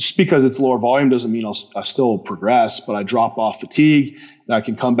just because it's lower volume doesn't mean I still progress, but I drop off fatigue, and I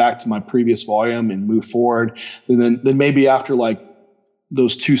can come back to my previous volume and move forward. And then maybe after like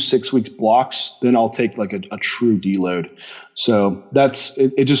those 2 6-week blocks, then I'll take like a true deload. So that's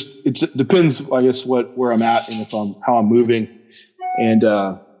it. It depends, I guess, where I'm at and how I'm moving. And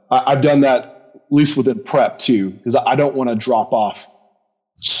I've done that at least within prep too, because I don't want to drop off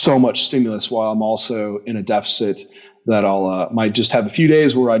so much stimulus while I'm also in a deficit, that I'll might just have a few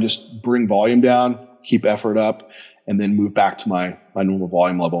days where I just bring volume down, keep effort up, and then move back to my normal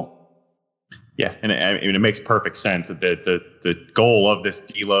volume level. Yeah, and it makes perfect sense that the goal of this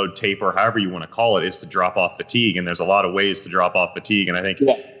deload, taper, however you want to call it, is to drop off fatigue. And there's a lot of ways to drop off fatigue. And I think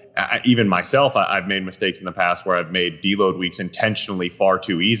even myself, I've made mistakes in the past where I've made deload weeks intentionally far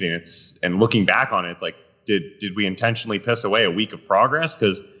too easy. And looking back on it, it's like, did we intentionally piss away a week of progress?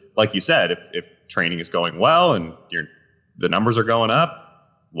 Because like you said, if training is going well and the numbers are going up,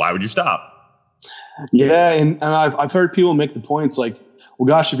 why would you stop? Yeah, and I've heard people make the points like, well,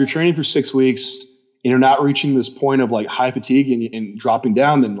 gosh, if you're training for 6 weeks and you're not reaching this point of like high fatigue and dropping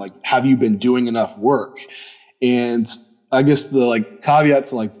down, then like, have you been doing enough work? And I guess the like caveat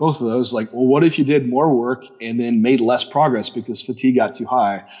to like both of those, like, well, what if you did more work and then made less progress because fatigue got too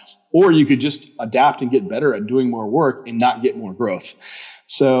high? Or you could just adapt and get better at doing more work and not get more growth.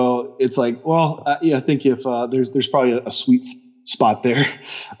 So it's like, well, I think if there's probably a sweet spot there,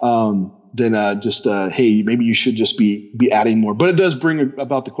 then hey, maybe you should just be adding more. But it does bring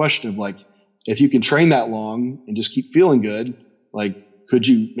about the question of like, if you can train that long and just keep feeling good, like, could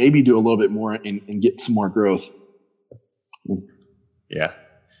you maybe do a little bit more and get some more growth? Yeah.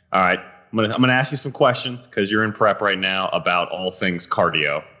 All right. I'm gonna ask you some questions because you're in prep right now about all things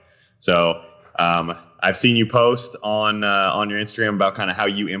cardio. So I've seen you post on your Instagram about kind of how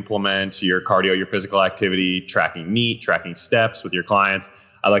you implement your cardio, your physical activity, tracking NEAT, tracking steps with your clients.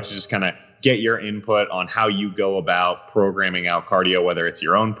 I'd like to just kind of get your input on how you go about programming out cardio, whether it's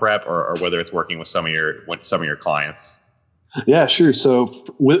your own prep or whether it's working with some of your clients. Yeah, sure. So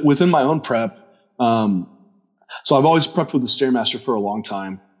within my own prep, so I've always prepped with the Stairmaster for a long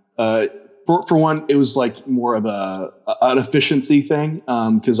time. For one, it was like more of an efficiency thing,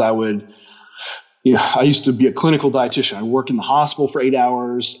 because I used to be a clinical dietitian. I work in the hospital for 8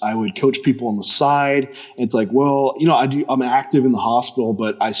 hours. I would coach people on the side. And it's like, well, I'm active in the hospital,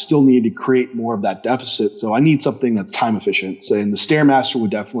 but I still need to create more of that deficit. So I need something that's time efficient. So, and the Stairmaster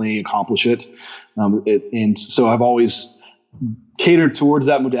would definitely accomplish it. And so I've always catered towards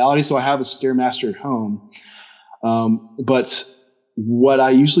that modality. So I have a Stairmaster at home. But what I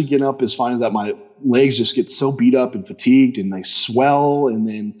usually get up is finding that my legs just get so beat up and fatigued and they swell, and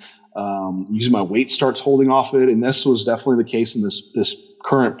then usually my weight starts holding off it. And this was definitely the case in this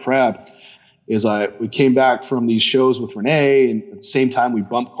current prep. We came back from these shows with Renee, and at the same time we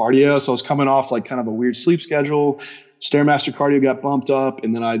bumped cardio. So I was coming off like kind of a weird sleep schedule. Stairmaster cardio got bumped up,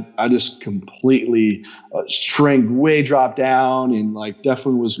 and then I just completely strength way dropped down, and like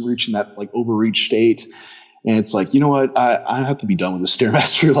definitely was reaching that like overreach state. And it's like, you know what? I have to be done with the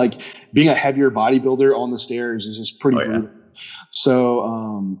Stairmaster. Like, being a heavier bodybuilder on the stairs is just pretty brutal.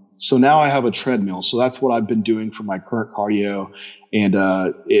 So now I have a treadmill. So that's what I've been doing for my current cardio. And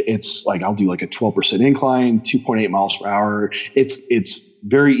it's like I'll do like a 12% incline, 2.8 miles per hour. It's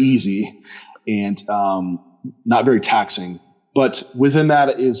very easy and not very taxing. But within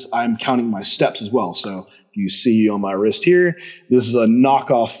that is I'm counting my steps as well. So you see on my wrist here, this is a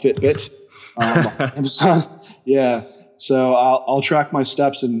knockoff Fitbit. Yeah. So I'll track my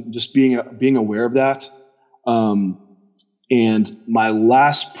steps and just being aware of that. And my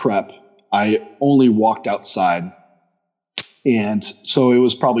last prep, I only walked outside. And so it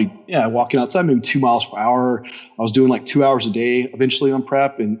was probably, walking outside maybe 2 miles per hour. I was doing like 2 hours a day eventually on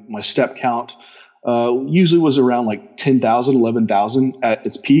prep, and my step count usually was around like 10,000, 11,000 at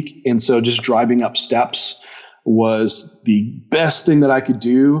its peak. And so just driving up steps was the best thing that I could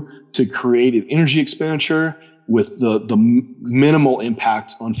do to create an energy expenditure with the minimal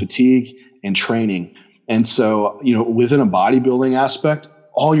impact on fatigue and training. And so, within a bodybuilding aspect,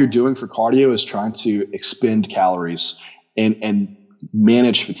 all you're doing for cardio is trying to expend calories and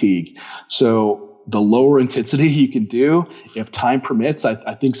manage fatigue. So the lower intensity you can do, if time permits,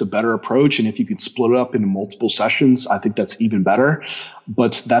 I think is a better approach. And if you could split it up into multiple sessions, I think that's even better.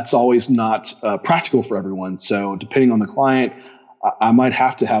 But that's always not practical for everyone. So depending on the client, I might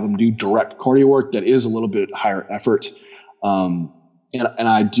have to have them do direct cardio work that is a little bit higher effort. And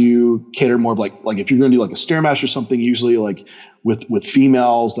I do cater more of like if you're going to do like a Stairmaster or something, usually like with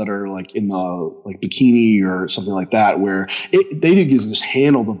females that are like in the like bikini or something like that, where they can just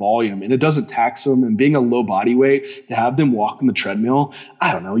handle the volume and it doesn't tax them. And being a low body weight, to have them walk on the treadmill,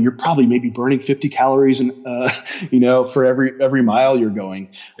 I don't know, you're probably maybe burning 50 calories and for every mile you're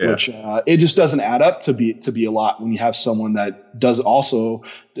going, which it just doesn't add up to be a lot when you have someone that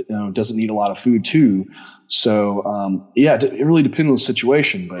doesn't need a lot of food too. So, it really depends on the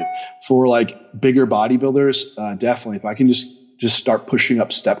situation, but for like bigger bodybuilders, definitely, if I can just start pushing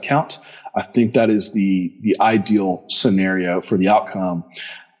up step count, I think that is the ideal scenario for the outcome.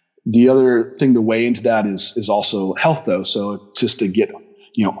 The other thing to weigh into that is also health though. So just to get,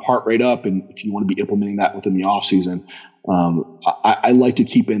 heart rate up, and if you want to be implementing that within the off season, I like to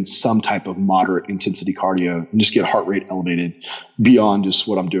keep in some type of moderate intensity cardio and just get heart rate elevated beyond just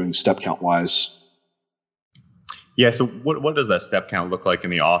what I'm doing step count wise. Yeah. So what does that step count look like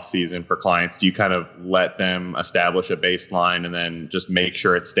in the off season for clients? Do you kind of let them establish a baseline and then just make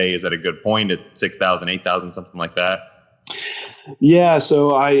sure it stays at a good point at 6,000, 8,000, something like that? Yeah.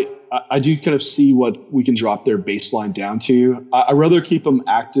 So I do kind of see what we can drop their baseline down to. I rather keep them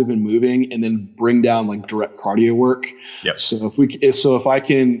active and moving and then bring down like direct cardio work. Yep. So if I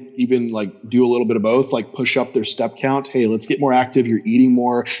can even like do a little bit of both, like push up their step count, hey, let's get more active. You're eating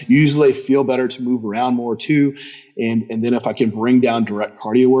more. Usually they feel better to move around more too. And then if I can bring down direct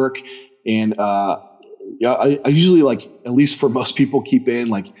cardio work, and I usually, like, at least for most people, keep in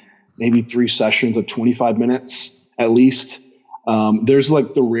like maybe 3 sessions of 25 minutes at least. There's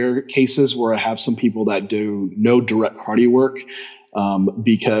like the rare cases where I have some people that do no direct cardio work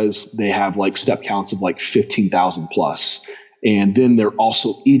because they have like step counts of like 15,000 plus. And then they're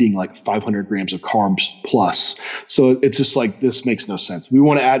also eating like 500 grams of carbs plus. So it's just like, this makes no sense. We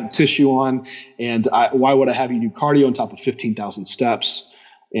want to add tissue on, and why would I have you do cardio on top of 15,000 steps?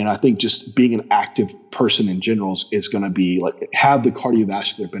 And I think just being an active person in general is going to be like, have the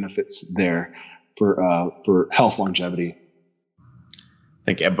cardiovascular benefits there for health longevity.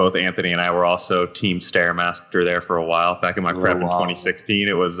 I think both Anthony and I were also team Stairmaster there for a while. Back in my prep in 2016,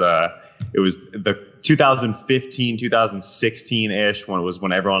 it was the 2015, 2016-ish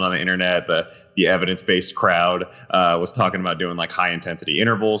when everyone on the internet, the evidence-based crowd was talking about doing like high intensity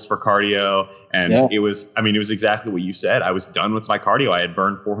intervals for cardio. And it was exactly what you said. I was done with my cardio. I had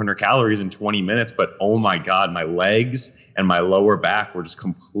burned 400 calories in 20 minutes, but oh my God, my legs and my lower back were just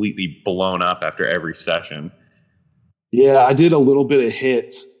completely blown up after every session. Yeah, I did a little bit of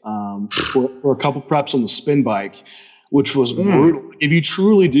HIIT for a couple preps on the spin bike, which was brutal. If you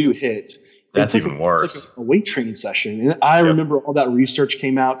truly do HIIT, that's even worse. It's like a weight training session. And I remember all that research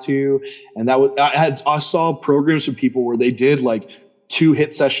came out too. And I saw programs from people where they did like 2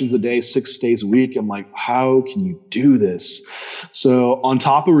 HIIT sessions a day, 6 days a week. I'm like, how can you do this? So on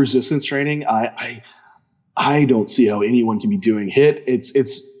top of resistance training, I don't see how anyone can be doing HIIT.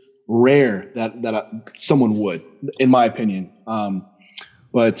 It's rare that someone would, in my opinion.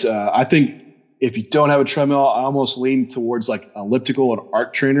 But I think if you don't have a treadmill, I almost lean towards like elliptical and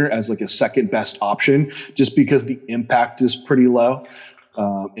arc trainer as like a second best option, just because the impact is pretty low.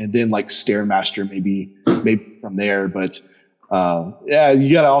 And then like Stairmaster maybe from there. But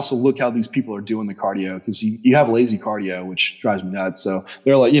you got to also look how these people are doing the cardio, because you have lazy cardio, which drives me nuts. So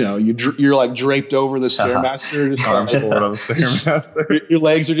they're like, you're like draped over the Stairmaster, just arms forward on the Stairmaster. Your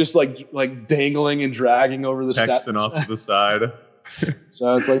legs are just like dangling and dragging over the steps. Texting off to the side.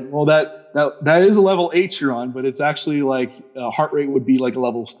 So it's like, well, that is a level 8 you're on, but it's actually like heart rate would be like a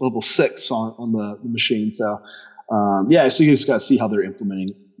level 6 on the machine. So so you just got to see how they're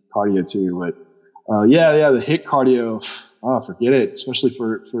implementing cardio too. But the HIIT cardio. Oh, forget it. Especially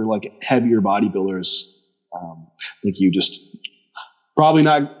for like heavier bodybuilders. I think you just probably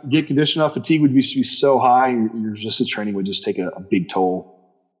not get conditioned enough. Fatigue would be so high, your resistance training would just take a big toll.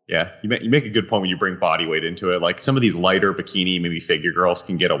 Yeah, you make a good point when you bring body weight into it. Like some of these lighter bikini, maybe figure girls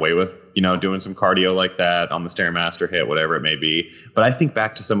can get away with, doing some cardio like that on the Stairmaster HIIT, whatever it may be. But I think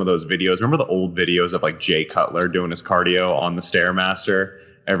back to some of those videos. Remember the old videos of like Jay Cutler doing his cardio on the Stairmaster?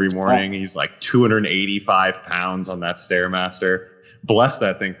 Every morning, he's like 285 pounds on that Stairmaster. Bless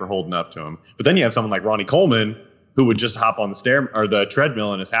that thing for holding up to him. But then you have someone like Ronnie Coleman, who would just hop on the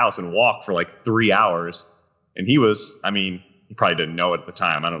treadmill in his house and walk for like 3 hours. And he probably didn't know it at the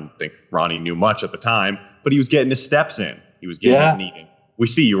time. I don't think Ronnie knew much at the time, but he was getting his steps in. He was getting his knee in. We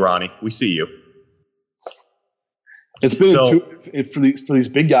see you, Ronnie. We see you. It's been for these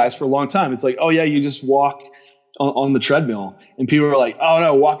big guys for a long time. It's like, oh yeah, you just walk on the treadmill, and people are like, oh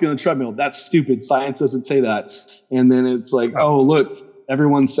no, walking on the treadmill, that's stupid, science doesn't say that. And then it's like, oh look,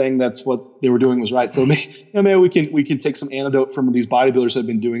 everyone's saying that's what they were doing was right. So maybe we can take some antidote from these bodybuilders that have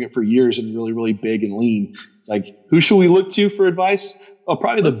been doing it for years and really, really big and lean. It's like, who should we look to for advice? Oh,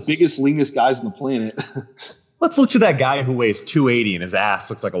 probably the biggest, leanest guys on the planet. Let's look to that guy who weighs 280 and his ass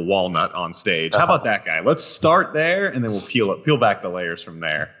looks like a walnut on stage. How about that guy? Let's start there, and then we'll peel back the layers from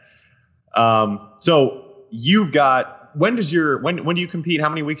there. So you've got, when do you compete? How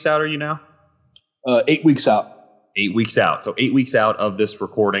many weeks out are you now? 8 weeks out. 8 weeks out. So 8 weeks out of this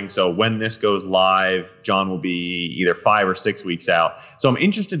recording. So when this goes live, John will be either 5 or 6 weeks out. So I'm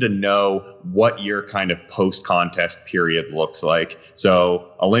interested to know what your kind of post-contest period looks like.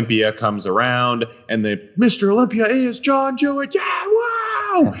 So Olympia comes around and the Mr. Olympia is John Jewett. Yeah,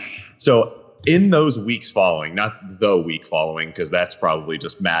 wow. So in those weeks following, not the week following, because that's probably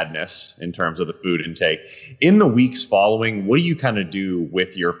just madness in terms of the food intake. In the weeks following, what do you kind of do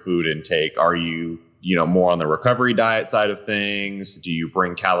with your food intake? Are you more on the recovery diet side of things? Do you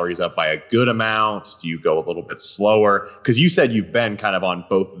bring calories up by a good amount? Do you go a little bit slower? Because you said you've been kind of on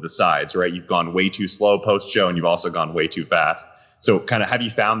both of the sides, right? You've gone way too slow post-show, and you've also gone way too fast. So kind of, have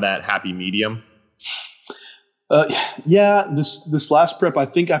you found that happy medium? This last prep, I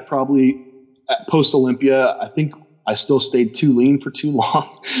think I probably, post-Olympia, I think I still stayed too lean for too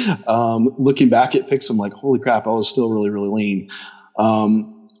long. Looking back at pics, I'm like, holy crap, I was still really, really lean.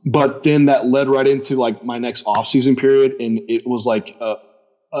 But then that led right into like my next off-season period, and it was like a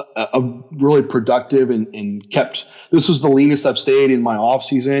really productive and kept. This was the leanest I've stayed in my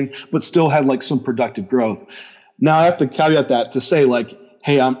off-season, but still had like some productive growth. Now I have to caveat that to say like,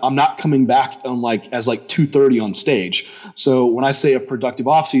 hey, I'm not coming back on as 230 on stage. So when I say a productive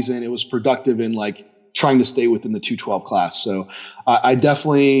off-season, it was productive in like trying to stay within the 212 class. So I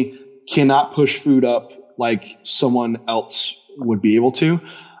definitely cannot push food up like someone else would be able to.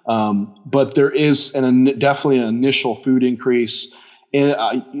 But there is definitely an initial food increase. And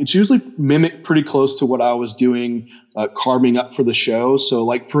it's usually mimicked pretty close to what I was doing, carbing up for the show. So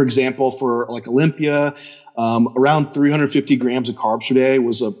like, for example, for like Olympia, around 350 grams of carbs per day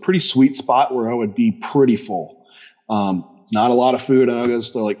was a pretty sweet spot where I would be pretty full. It's not a lot of food. I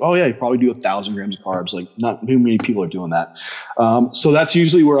guess they're like, oh yeah, you probably do 1,000 grams of carbs. Like not too many people are doing that. So that's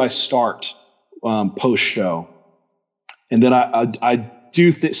usually where I start post show. And then I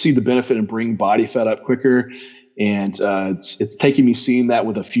do see the benefit in bringing body fat up quicker. And it's taken me seeing that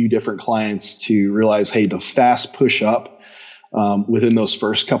with a few different clients to realize, hey, the fast push up within those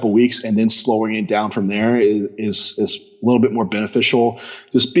first couple weeks and then slowing it down from there is a little bit more beneficial.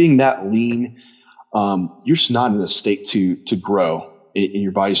 Just being that lean, you're just not in a state to grow. And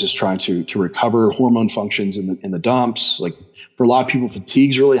your body's just trying to recover hormone functions in the dumps. Like for a lot of people,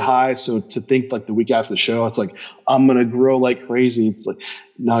 fatigue's really high. So to think like the week after the show, it's like, I'm going to grow like crazy. It's like,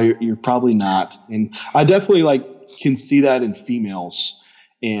 no, you're probably not. And I definitely like can see that in females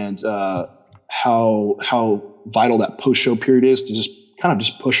and how vital that post-show period is to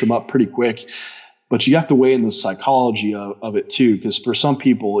just push them up pretty quick. But you have to weigh in the psychology of it too, because for some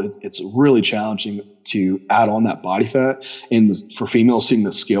people, it's really challenging to add on that body fat, and for females, seeing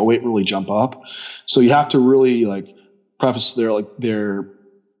the scale weight really jump up. So you have to really like preface their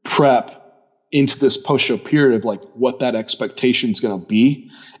prep into this post-show period of like what that expectation is going to be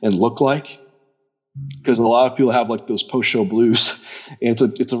and look like. Because a lot of people have like those post-show blues, and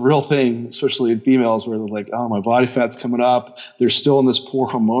it's a real thing, especially in females, where they're like, oh, my body fat's coming up. They're still in this poor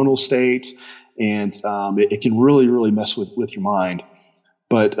hormonal state. And it can really, really mess with your mind.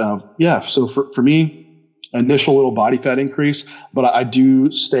 But so for me, initial little body fat increase, but I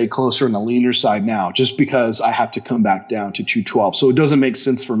do stay closer on the leaner side now just because I have to come back down to 212. So it doesn't make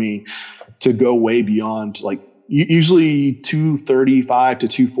sense for me to go way beyond like usually 235 to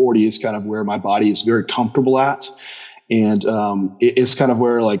 240 is kind of where my body is very comfortable at. And it's kind of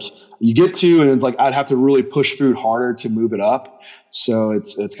where like you get to, and it's like I'd have to really push food harder to move it up. So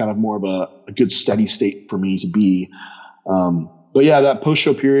it's kind of more of a good steady state for me to be. But yeah, that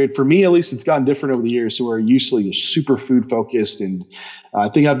post-show period, for me at least, it's gotten different over the years. So where usually you're super food focused, and I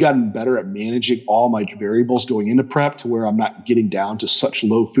think I've gotten better at managing all my variables going into prep to where I'm not getting down to such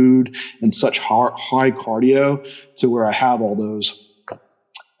low food and such high cardio to where I have all those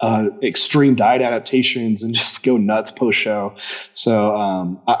extreme diet adaptations and just go nuts post-show. So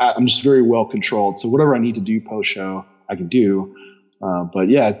I'm just very well controlled. So whatever I need to do post-show, I can do. But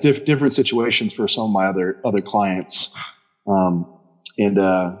yeah, different situations for some of my other clients. Renee,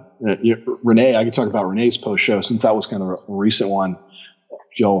 I could talk about Renee's post-show since that was kind of a recent one.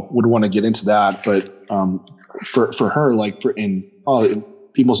 If y'all would want to get into that, but for her, like in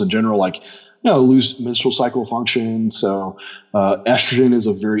females in general, like lose menstrual cycle function. So estrogen is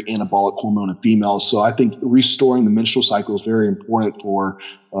a very anabolic hormone in females. So I think restoring the menstrual cycle is very important for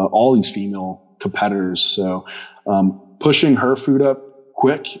all these female competitors. So pushing her food up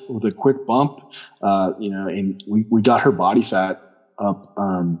quick with a quick bump, and we got her body fat up.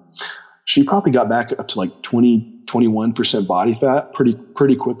 She probably got back up to like 21% body fat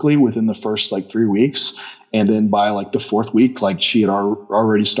pretty quickly within the first like 3 weeks. And then by like the fourth week, like she had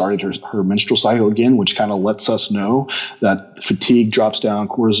already started her menstrual cycle again, which kind of lets us know that fatigue drops down,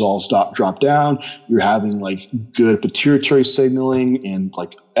 cortisol drop down. You're having like good pituitary signaling, and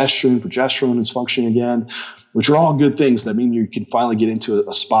like estrogen, progesterone is functioning again, which are all good things that mean you can finally get into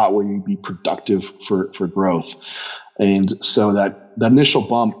a spot where you'd be productive for growth. And so that initial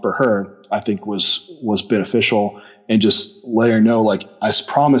bump for her, I think was beneficial. And just let her know, like, I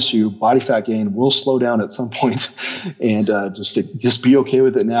promise you, body fat gain will slow down at some point, and just be okay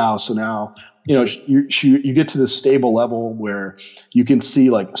with it now. So now, you get to this stable level where you can see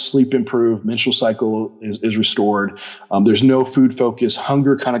like sleep improve, menstrual cycle is restored. There's no food focus,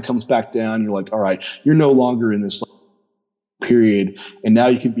 hunger kind of comes back down. You're like, all right, you're no longer in this period, and now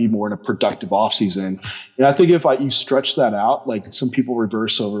you can be more in a productive off season. And I think if you stretch that out, like some people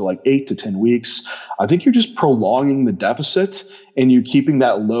reverse over like 8 to 10 weeks, I think you're just prolonging the deficit and you're keeping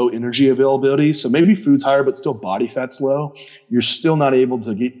that low energy availability. So maybe food's higher, but still body fat's low. You're still not able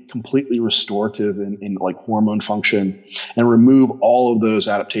to get completely restorative in like hormone function and remove all of those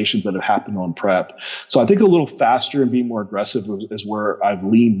adaptations that have happened on prep. So I think a little faster and being more aggressive is where I've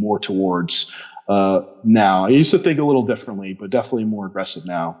leaned more towards now. I used to think a little differently, but definitely more aggressive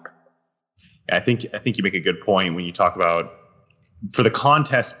now. I think you make a good point when you talk about for the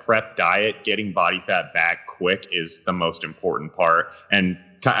contest prep diet, getting body fat back quick is the most important part. And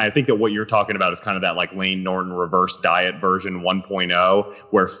I think that what you're talking about is kind of that like Layne Norton reverse diet version 1.0,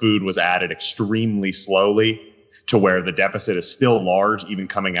 where food was added extremely slowly to where the deficit is still large, even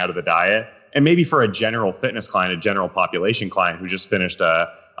coming out of the diet. And maybe for a general fitness client, a general population client who just finished a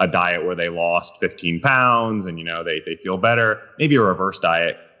diet where they lost 15 pounds and, they feel better, maybe a reverse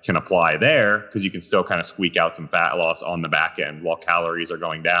diet can apply there, because you can still kind of squeak out some fat loss on the back end while calories are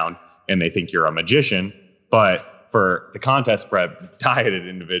going down and they think you're a magician. But for the contest prep dieted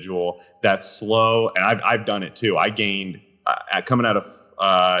individual, that's slow. And I've done it too. I gained coming out of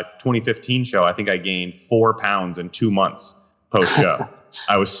 2015 show, I think I gained 4 pounds in 2 months post show.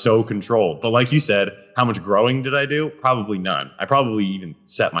 I was so controlled. But like you said, how much growing did I do? Probably none. I probably even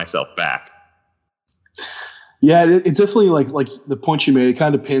set myself back. Yeah, it definitely like the point you made. It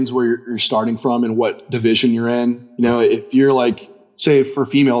kind of depends where you're starting from and what division you're in. If you're like, say for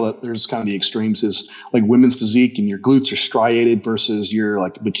female, that there's kind of the extremes is like women's physique and your glutes are striated versus your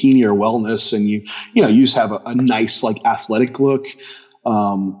like bikini or wellness, and you just have a nice like athletic look.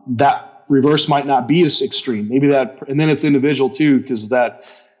 That reverse might not be as extreme. Maybe that, and then it's individual too, because that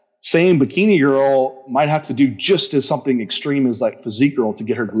same bikini girl might have to do just as something extreme as like physique girl to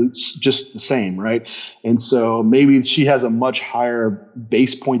get her glutes just the same, right? And so maybe she has a much higher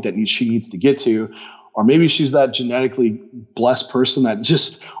base point that she needs to get to, or maybe she's that genetically blessed person that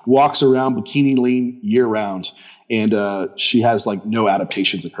just walks around bikini lean year round, and she has like no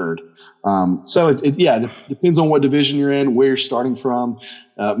adaptations occurred. So it depends on what division you're in, where you're starting from.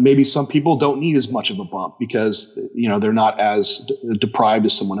 Maybe some people don't need as much of a bump because they're not as deprived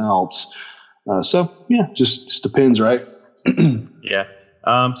as someone else. Just depends, right? Yeah.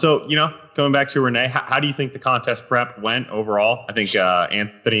 So coming back to Renee, how do you think the contest prep went overall? I think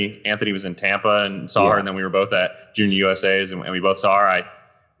Anthony was in Tampa and saw her, and then we were both at Junior USA's and we both saw her. I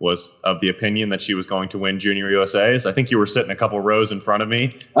was of the opinion that she was going to win Junior USA's. I think you were sitting a couple rows in front of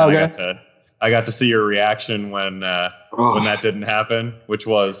me. Okay. I got to see your reaction when that didn't happen, which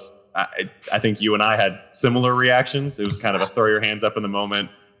was, I think you and I had similar reactions. It was kind of a throw your hands up in the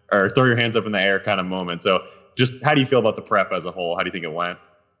moment, or throw your hands up in the air kind of moment. So just how do you feel about the prep as a whole? How do you think it went?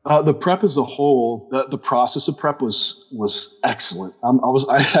 The prep as a whole, the process of prep was excellent.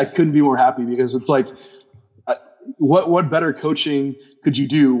 I couldn't be more happy, because it's like, what better coaching could you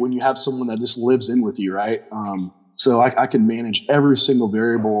do when you have someone that just lives in with you, right? So I can manage every single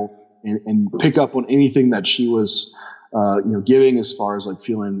variable and pick up on anything that she was, giving, as far as like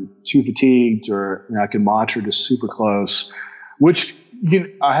feeling too fatigued, or I can monitor just super close. Which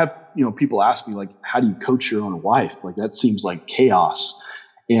I have people ask me like, how do you coach your own wife? Like that seems like chaos.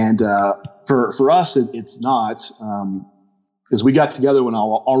 And for us, it's not. Because we got together when I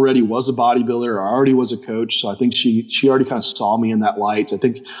already was a bodybuilder, or already was a coach. So I think she already kind of saw me in that light. I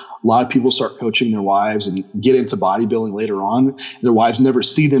think a lot of people start coaching their wives and get into bodybuilding later on. Their wives never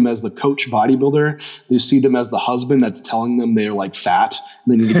see them as the coach bodybuilder. They see them as the husband that's telling them they're like fat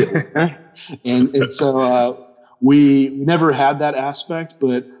and they need to get leaner. and so we never had that aspect,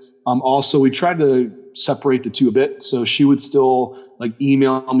 but also we tried to separate the two a bit. So she would still like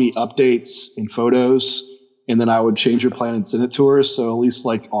email me updates and photos, and then I would change her plan and send it to her. So at least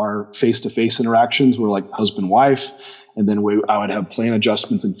like our face-to-face interactions were like husband-wife. And then I would have plan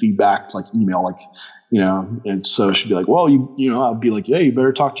adjustments and feedback, like email, like, and so she'd be like, well, I'd be like, yeah, you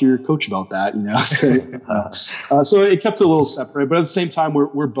better talk to your coach about that, So it kept it a little separate, but at the same time,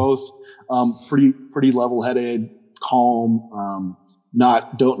 we're both pretty level-headed, calm,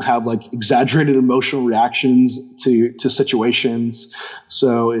 don't have like exaggerated emotional reactions to situations.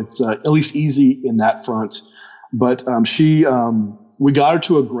 So it's at least easy in that front. But we got her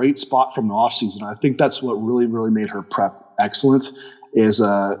to a great spot from the off season. I think that's what really, really made her prep excellent, is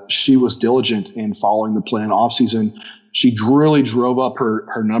she was diligent in following the plan off season. She really drove up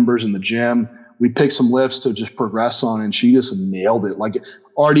her numbers in the gym. We picked some lifts to just progress on, and she just nailed it. Like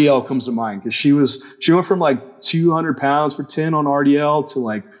RDL comes to mind, because she went from like 200 pounds for 10 on RDL to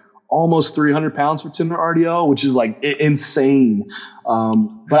like almost 300 pounds for 10 on RDL, which is like insane.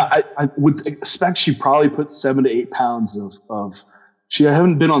 But I would expect she probably put 7 to 8 pounds of she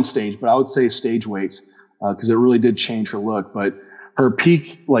haven't been on stage, but I would say stage weight, because it really did change her look. But her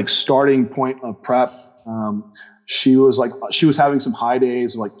peak like starting point of prep, she was having some high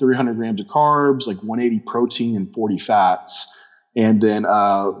days of like 300 grams of carbs, like 180 protein and 40 fats. And then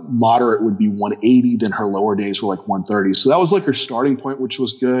moderate would be 180. Then her lower days were like 130. So that was like her starting point, which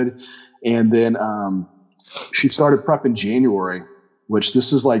was good. And then she started prep in January, which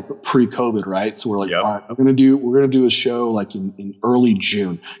this is like pre-COVID, right? So we're like, all right, we're gonna do a show like in early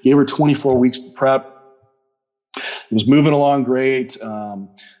June. Gave her 24 weeks to prep. was moving along great. I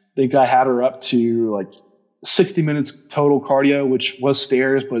think I had her up to like 60 minutes total cardio, which was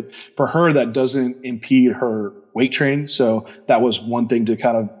stairs, but for her, that doesn't impede her weight training. So that was one thing to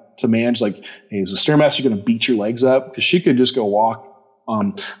kind of to manage. Like, hey, is the Stairmaster going to beat your legs up? Because she could just go walk,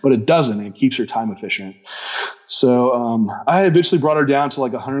 but it doesn't. It keeps her time efficient. So I eventually brought her down to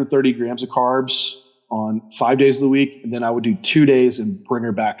like 130 grams of carbs on 5 days of the week. And then I would do 2 days and bring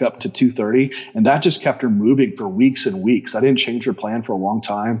her back up to 230. And that just kept her moving for weeks and weeks. I didn't change her plan for a long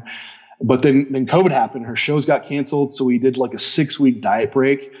time. But then COVID happened. Her shows got canceled. So we did like a 6-week diet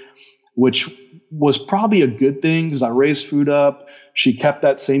break, which was probably a good thing because I raised food up. She kept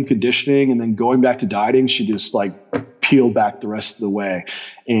that same conditioning. And then going back to dieting, she just like peeled back the rest of the way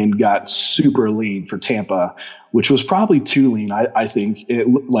and got super lean for Tampa, which was probably too lean, I think,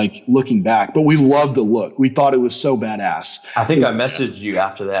 like looking back. But we loved the look. We thought it was so badass. I think I messaged you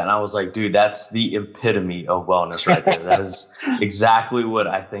after that, and I was like, dude, that's the epitome of wellness right there. That is exactly what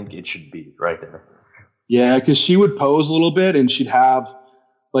I think it should be right there. Yeah, because she would pose a little bit, and she'd have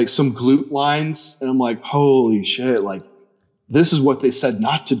like some glute lines, and I'm like, holy shit, like this is what they said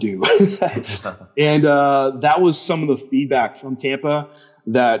not to do. And that was some of the feedback from Tampa,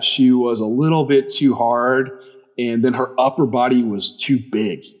 that she was a little bit too hard, and then her upper body was too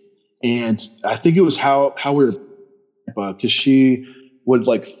big. And I think it was how we were, because she would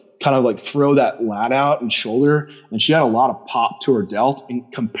like kind of like throw that lat out and shoulder, and she had a lot of pop to her delt, and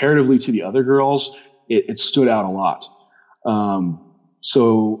comparatively to the other girls, it stood out a lot.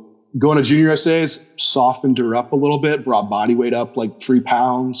 So going to Junior SAs softened her up a little bit, brought body weight up like 3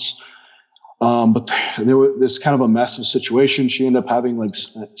 pounds. But there was this kind of a mess of situation. She ended up having like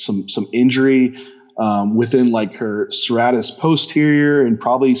some injury within like her serratus posterior, and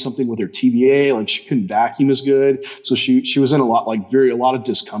probably something with her TBA. Like she couldn't vacuum as good, so she was in a lot of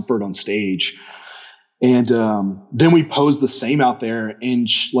discomfort on stage. And then we posed the same out there, and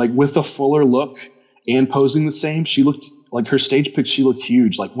like with a fuller look and posing the same, she looked like her stage pic. She looked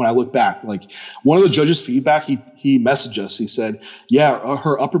huge. Like when I look back, like one of the judges' feedback, he messaged us. He said, "Yeah,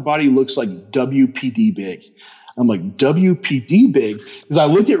 her upper body looks like WPD big." I'm like, WPD big? Because I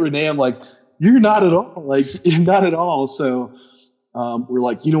look at Renee, I'm like, you're not at all. Like you're not at all. So we're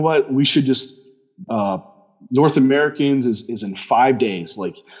like, you know what? We should just North Americans is in 5 days.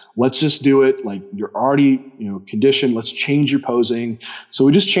 Like, let's just do it. Like you're already, conditioned. Let's change your posing. So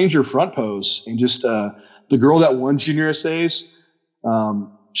we just changed her front pose, and just the girl that won Junior SAs,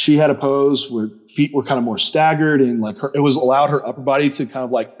 she had a pose where feet were kind of more staggered, and like it was allowed her upper body to kind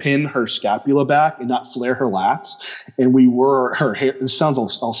of like pin her scapula back and not flare her lats. And we wore her hair. This sounds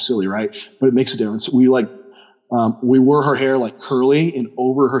all silly, right? But it makes a difference. We wore her hair like curly and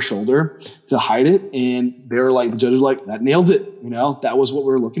over her shoulder to hide it. And they were like, the judges were like, that nailed it. That was what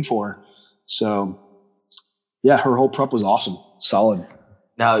we were looking for. So yeah, her whole prep was awesome. Solid.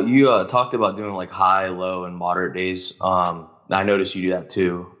 Now you talked about doing like high, low, and moderate days. I noticed you do that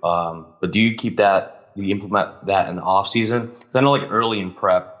too. But do you keep that? Do you implement that in the off season? Because I know like early in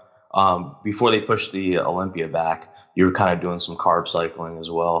prep, before they pushed the Olympia back, you were kind of doing some carb cycling as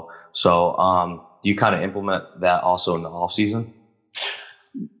well. So do you kind of implement that also in the off season?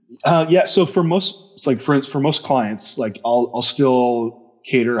 Yeah. So for most, for most clients, like I'll still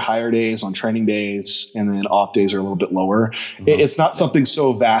cater higher days on training days, and then off days are a little bit lower. Mm-hmm. It's not something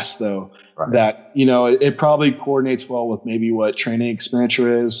so vast though, right, that, it probably coordinates well with maybe what training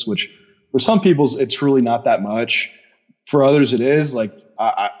expenditure is, which for some people it's really not that much. For others it is. Like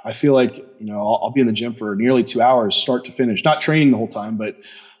I feel like, I'll be in the gym for nearly 2 hours, start to finish, not training the whole time, but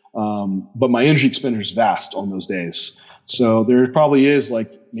my energy expenditure is vast on those days. So there probably is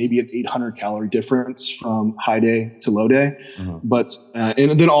like maybe an 800 calorie difference from high day to low day. Mm-hmm. But,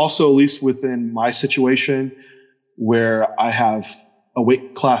 and then also, at least within my situation where I have a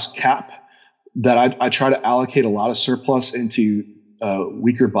weight class cap, that I try to allocate a lot of surplus into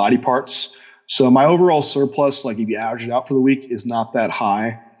weaker body parts. So my overall surplus, like if you average it out for the week, is not that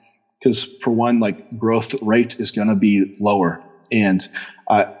high, because for one, like growth rate is going to be lower. And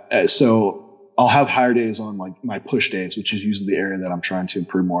so I'll have higher days on like my push days, which is usually the area that I'm trying to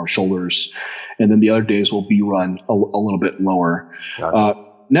improve more, shoulders. And then the other days will be run a little bit lower. Gotcha.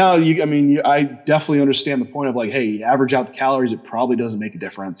 Now, I definitely understand the point of like, hey, you average out the calories, it probably doesn't make a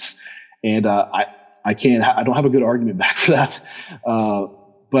difference. And I don't have a good argument back for that.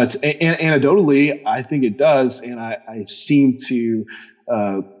 But anecdotally, I think it does. And I seem to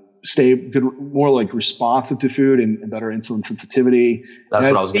stay good, more like responsive to food and better insulin sensitivity. That's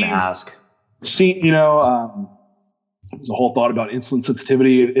what I was going to ask. There's a whole thought about insulin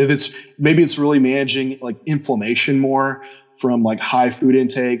sensitivity. If it's really managing like inflammation more from like high food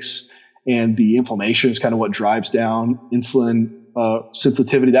intakes, and the inflammation is kind of what drives down insulin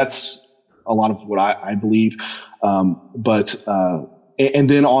sensitivity. That's a lot of what I believe. And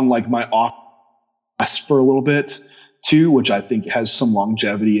then on like my off for a little bit too, which I think has some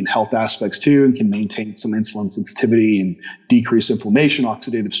longevity and health aspects too, and can maintain some insulin sensitivity and decrease inflammation,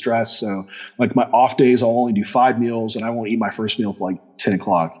 oxidative stress. So like my off days, I'll only do 5 meals and I won't eat my first meal till like 10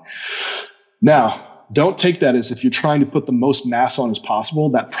 o'clock. Now, don't take that as if you're trying to put the most mass on as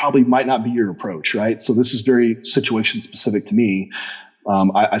possible. That probably might not be your approach, right? So this is very situation specific to me.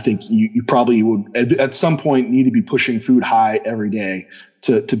 I think you probably would at some point need to be pushing food high every day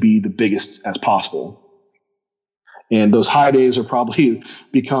to be the biggest as possible. And those high days are probably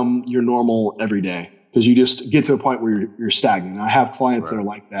become your normal every day because you just get to a point where you're stagnant. I have clients that are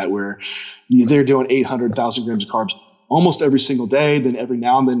like that where they're doing 800,000 grams of carbs almost every single day. Then every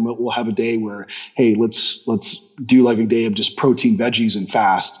now and then we'll have a day where, hey, let's do like a day of just protein, veggies, and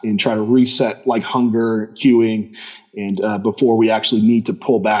fast, and try to reset like hunger, queuing, and before we actually need to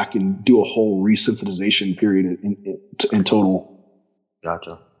pull back and do a whole resensitization period in total.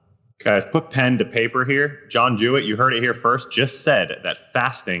 Gotcha. Guys, put pen to paper here. John Jewett, you heard it here first, just said that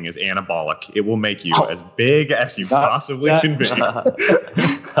fasting is anabolic. It will make you as big as you possibly can be. Definitely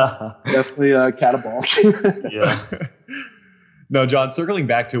catabolic. Yeah. No, John, circling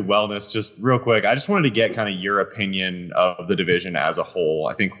back to wellness just real quick, I just wanted to get kind of your opinion of the division as a whole.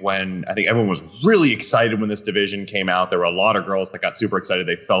 I think everyone was really excited when this division came out. There were a lot of girls that got super excited.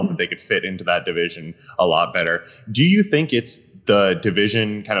 They felt that they could fit into that division a lot better. Do you think it's the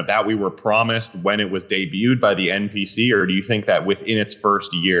division kind of that we were promised when it was debuted by the NPC, or do you think that within its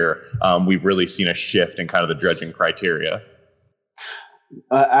first year, we've really seen a shift in kind of the dredging criteria?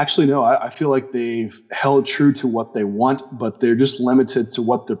 Actually, no. I feel like they've held true to what they want, but they're just limited to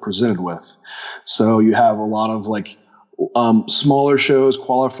what they're presented with. So you have a lot of like smaller shows,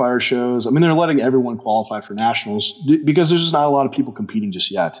 qualifier shows. I mean, they're letting everyone qualify for nationals because there's just not a lot of people competing just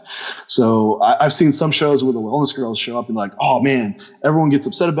yet. So I've seen some shows where the wellness girls show up and like, oh man, everyone gets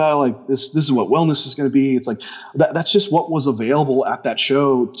upset about it. Like this is what wellness is going to be. It's like that's just what was available at that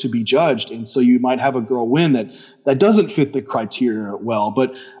show to be judged. And so you might have a girl win that doesn't fit the criteria well,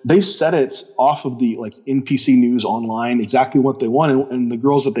 but they've set it off of the like NPC news online exactly what they want, and the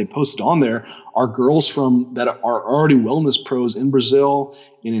girls that they posted on there are girls that are already wellness pros in Brazil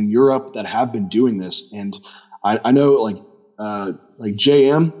and in Europe that have been doing this. And I know like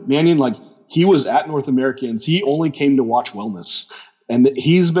JM Mannion, like he was at North Americans. He only came to watch wellness, and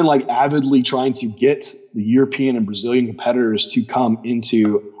he's been like avidly trying to get the European and Brazilian competitors to come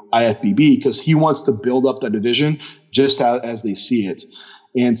into IFBB because he wants to build up that division just as they see it.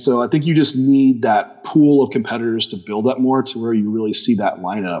 And so I think you just need that pool of competitors to build up more to where you really see that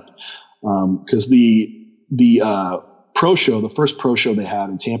lineup. Because the pro show, the first pro show they had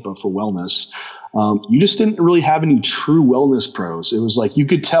in Tampa for wellness, you just didn't really have any true wellness pros. It was like you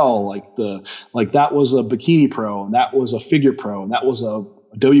could tell like that was a bikini pro, and that was a figure pro, and that was a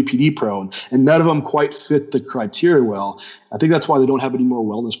WPD pro, and none of them quite fit the criteria well. I think that's why they don't have any more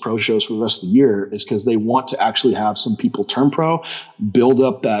wellness pro shows for the rest of the year, is because they want to actually have some people turn pro, build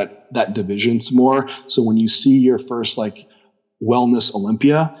up that division some more. So when you see your first like wellness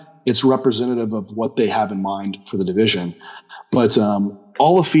Olympia, it's representative of what they have in mind for the division. But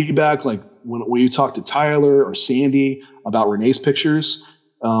all the feedback, like when you talk to Tyler or Sandy about Renee's pictures,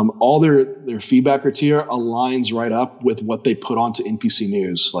 all their feedback criteria aligns right up with what they put onto NPC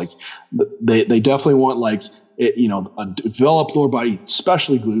News. Like they definitely want like a developed lower body,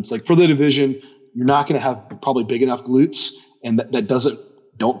 especially glutes. Like for the division, you're not going to have probably big enough glutes, and that doesn't.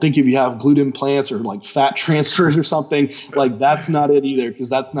 Don't think if you have glute implants or like fat transfers or something, like that's not it either, because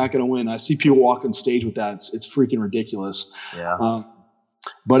that's not going to win. I see people walk on stage with that. It's freaking ridiculous. Yeah.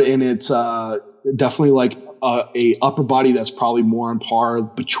 But it's definitely like a upper body that's probably more on par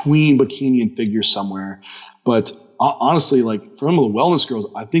between bikini and figure somewhere. But honestly, like for some of the wellness girls,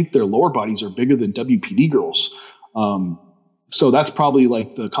 I think their lower bodies are bigger than WPD girls. So that's probably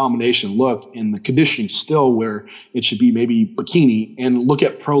like the combination look, and the conditioning still where it should be maybe bikini, and look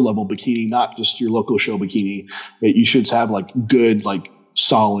at pro level bikini, not just your local show bikini. You should have like good, like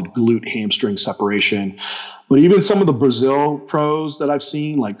solid glute hamstring separation. But even some of the Brazil pros that I've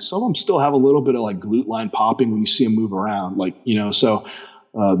seen, like some of them still have a little bit of like glute line popping when you see them move around, like, so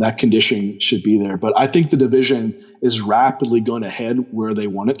that conditioning should be there. But I think the division is rapidly going to head where they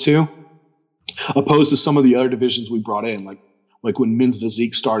want it to, opposed to some of the other divisions we brought in, like when men's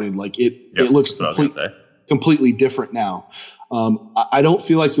physique started, like it looks completely different now. I don't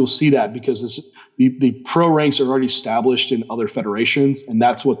feel like you'll see that because the pro ranks are already established in other federations, and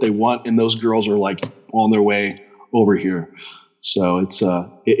that's what they want. And those girls are like on their way over here. So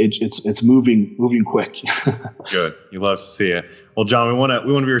it's moving quick. Good. You love to see it. Well, John, we want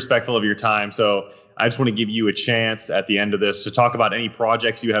to be respectful of your time. So I just want to give you a chance at the end of this to talk about any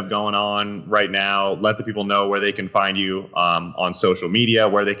projects you have going on right now. Let the people know where they can find you on social media,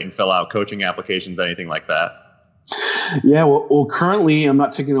 where they can fill out coaching applications, anything like that. Yeah, well, currently I'm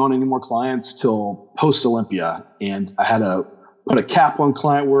not taking on any more clients till post Olympia, and I had to put a cap on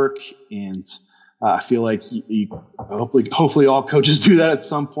client work, and I feel like hopefully all coaches do that at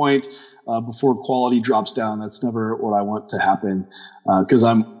some point before quality drops down. That's never what I want to happen, because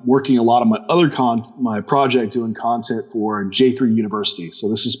I'm working a lot of my project doing content for J3 University. So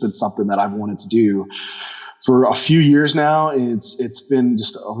this has been something that I've wanted to do for a few years now, and it's been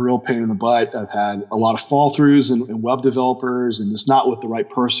just a real pain in the butt. I've had a lot of fall throughs and web developers, and just not with the right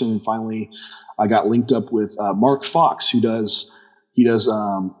person. And finally, I got linked up with Mark Fox, who does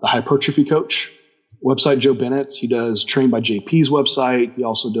the Hypertrophy Coach website, Joe Bennett's. He does Trained by JP's website. He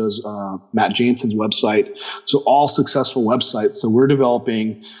also does Matt Jansen's website. So all successful websites. So we're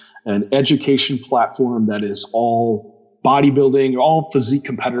developing an education platform that is all bodybuilding, all physique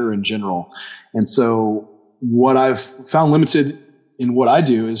competitor in general. And so what I've found limited in what I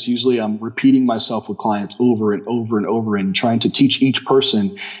do is usually I'm repeating myself with clients over and over and over and trying to teach each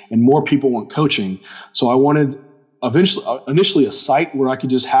person, and more people want coaching. So I wanted initially a site where I could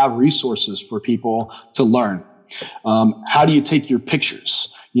just have resources for people to learn. How do you take your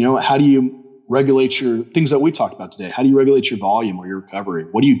pictures? How do you regulate your things that we talked about today? How do you regulate your volume or your recovery?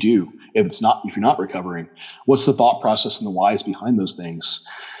 What do you do if you're not recovering? What's the thought process and the whys behind those things?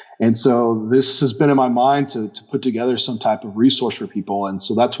 And so this has been in my mind to put together some type of resource for people. And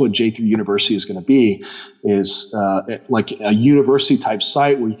so that's what J3 University is going to be, is like a university type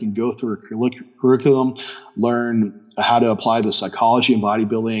site where you can go through a curriculum, learn how to apply the psychology in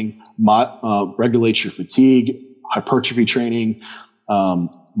bodybuilding, regulate your fatigue, hypertrophy training,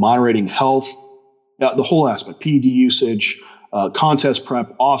 moderating health, the whole aspect, PED usage, contest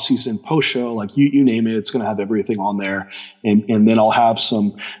prep, off season, post show, like you name it, it's going to have everything on there. And then I'll have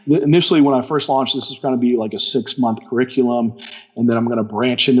initially when I first launched, this is going to be like a 6-month curriculum. And then I'm going to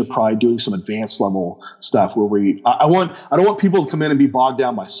branch into probably doing some advanced level stuff where I don't want people to come in and be bogged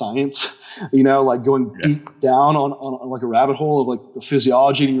down by science, like going deep down on like a rabbit hole of like the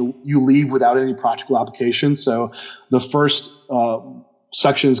physiology, and you leave without any practical application. So the first,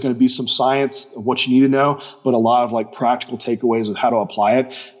 section is going to be some science of what you need to know, but a lot of like practical takeaways of how to apply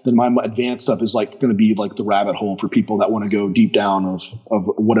it. Then my advanced stuff is like going to be like the rabbit hole for people that want to go deep down of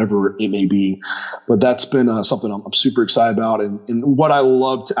whatever it may be. But that's been something I'm super excited about. And what I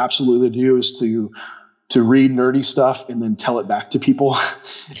love to absolutely do is to read nerdy stuff and then tell it back to people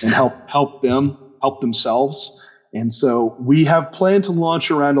and help themselves. And so we have planned to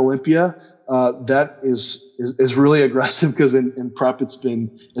launch around Olympia. That is really aggressive because in prep it's been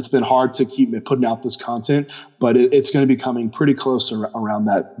hard to keep putting out this content, but it's going to be coming pretty close around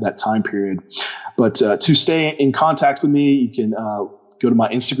that time period. But to stay in contact with me, you can go to my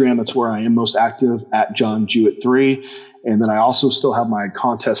Instagram. That's where I am most active, at John Jewett 3. And then I also still have my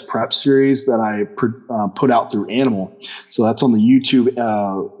contest prep series that I put out through Animal. So that's on the YouTube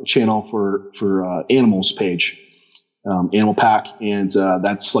channel for Animals page. Animal Pack, and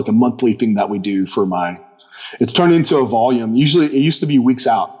that's like a monthly thing that we do for it's turned into a volume. Usually it used to be weeks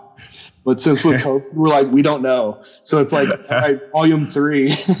out, but since we're like, we don't know. So it's like, all right, volume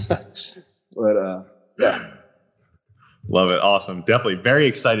 3. But yeah. Love it. Awesome. Definitely very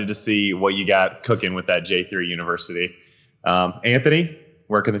excited to see what you got cooking with that J3 University. Anthony,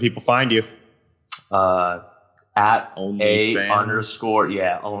 where can the people find you? At OnlyFans.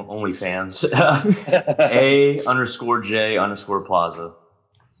 OnlyFans. A_J_Plaza.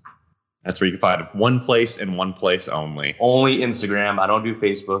 That's where you can find it. One place and one place only. Only Instagram. I don't do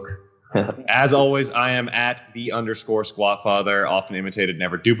Facebook. As always, I am at _SquatFather, often imitated,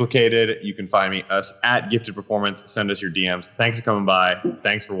 never duplicated. You can find us at Gifted Performance. Send us your DMs. Thanks for coming by.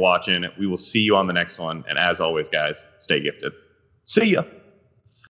 Thanks for watching. We will see you on the next one. And as always, guys, stay gifted. See ya.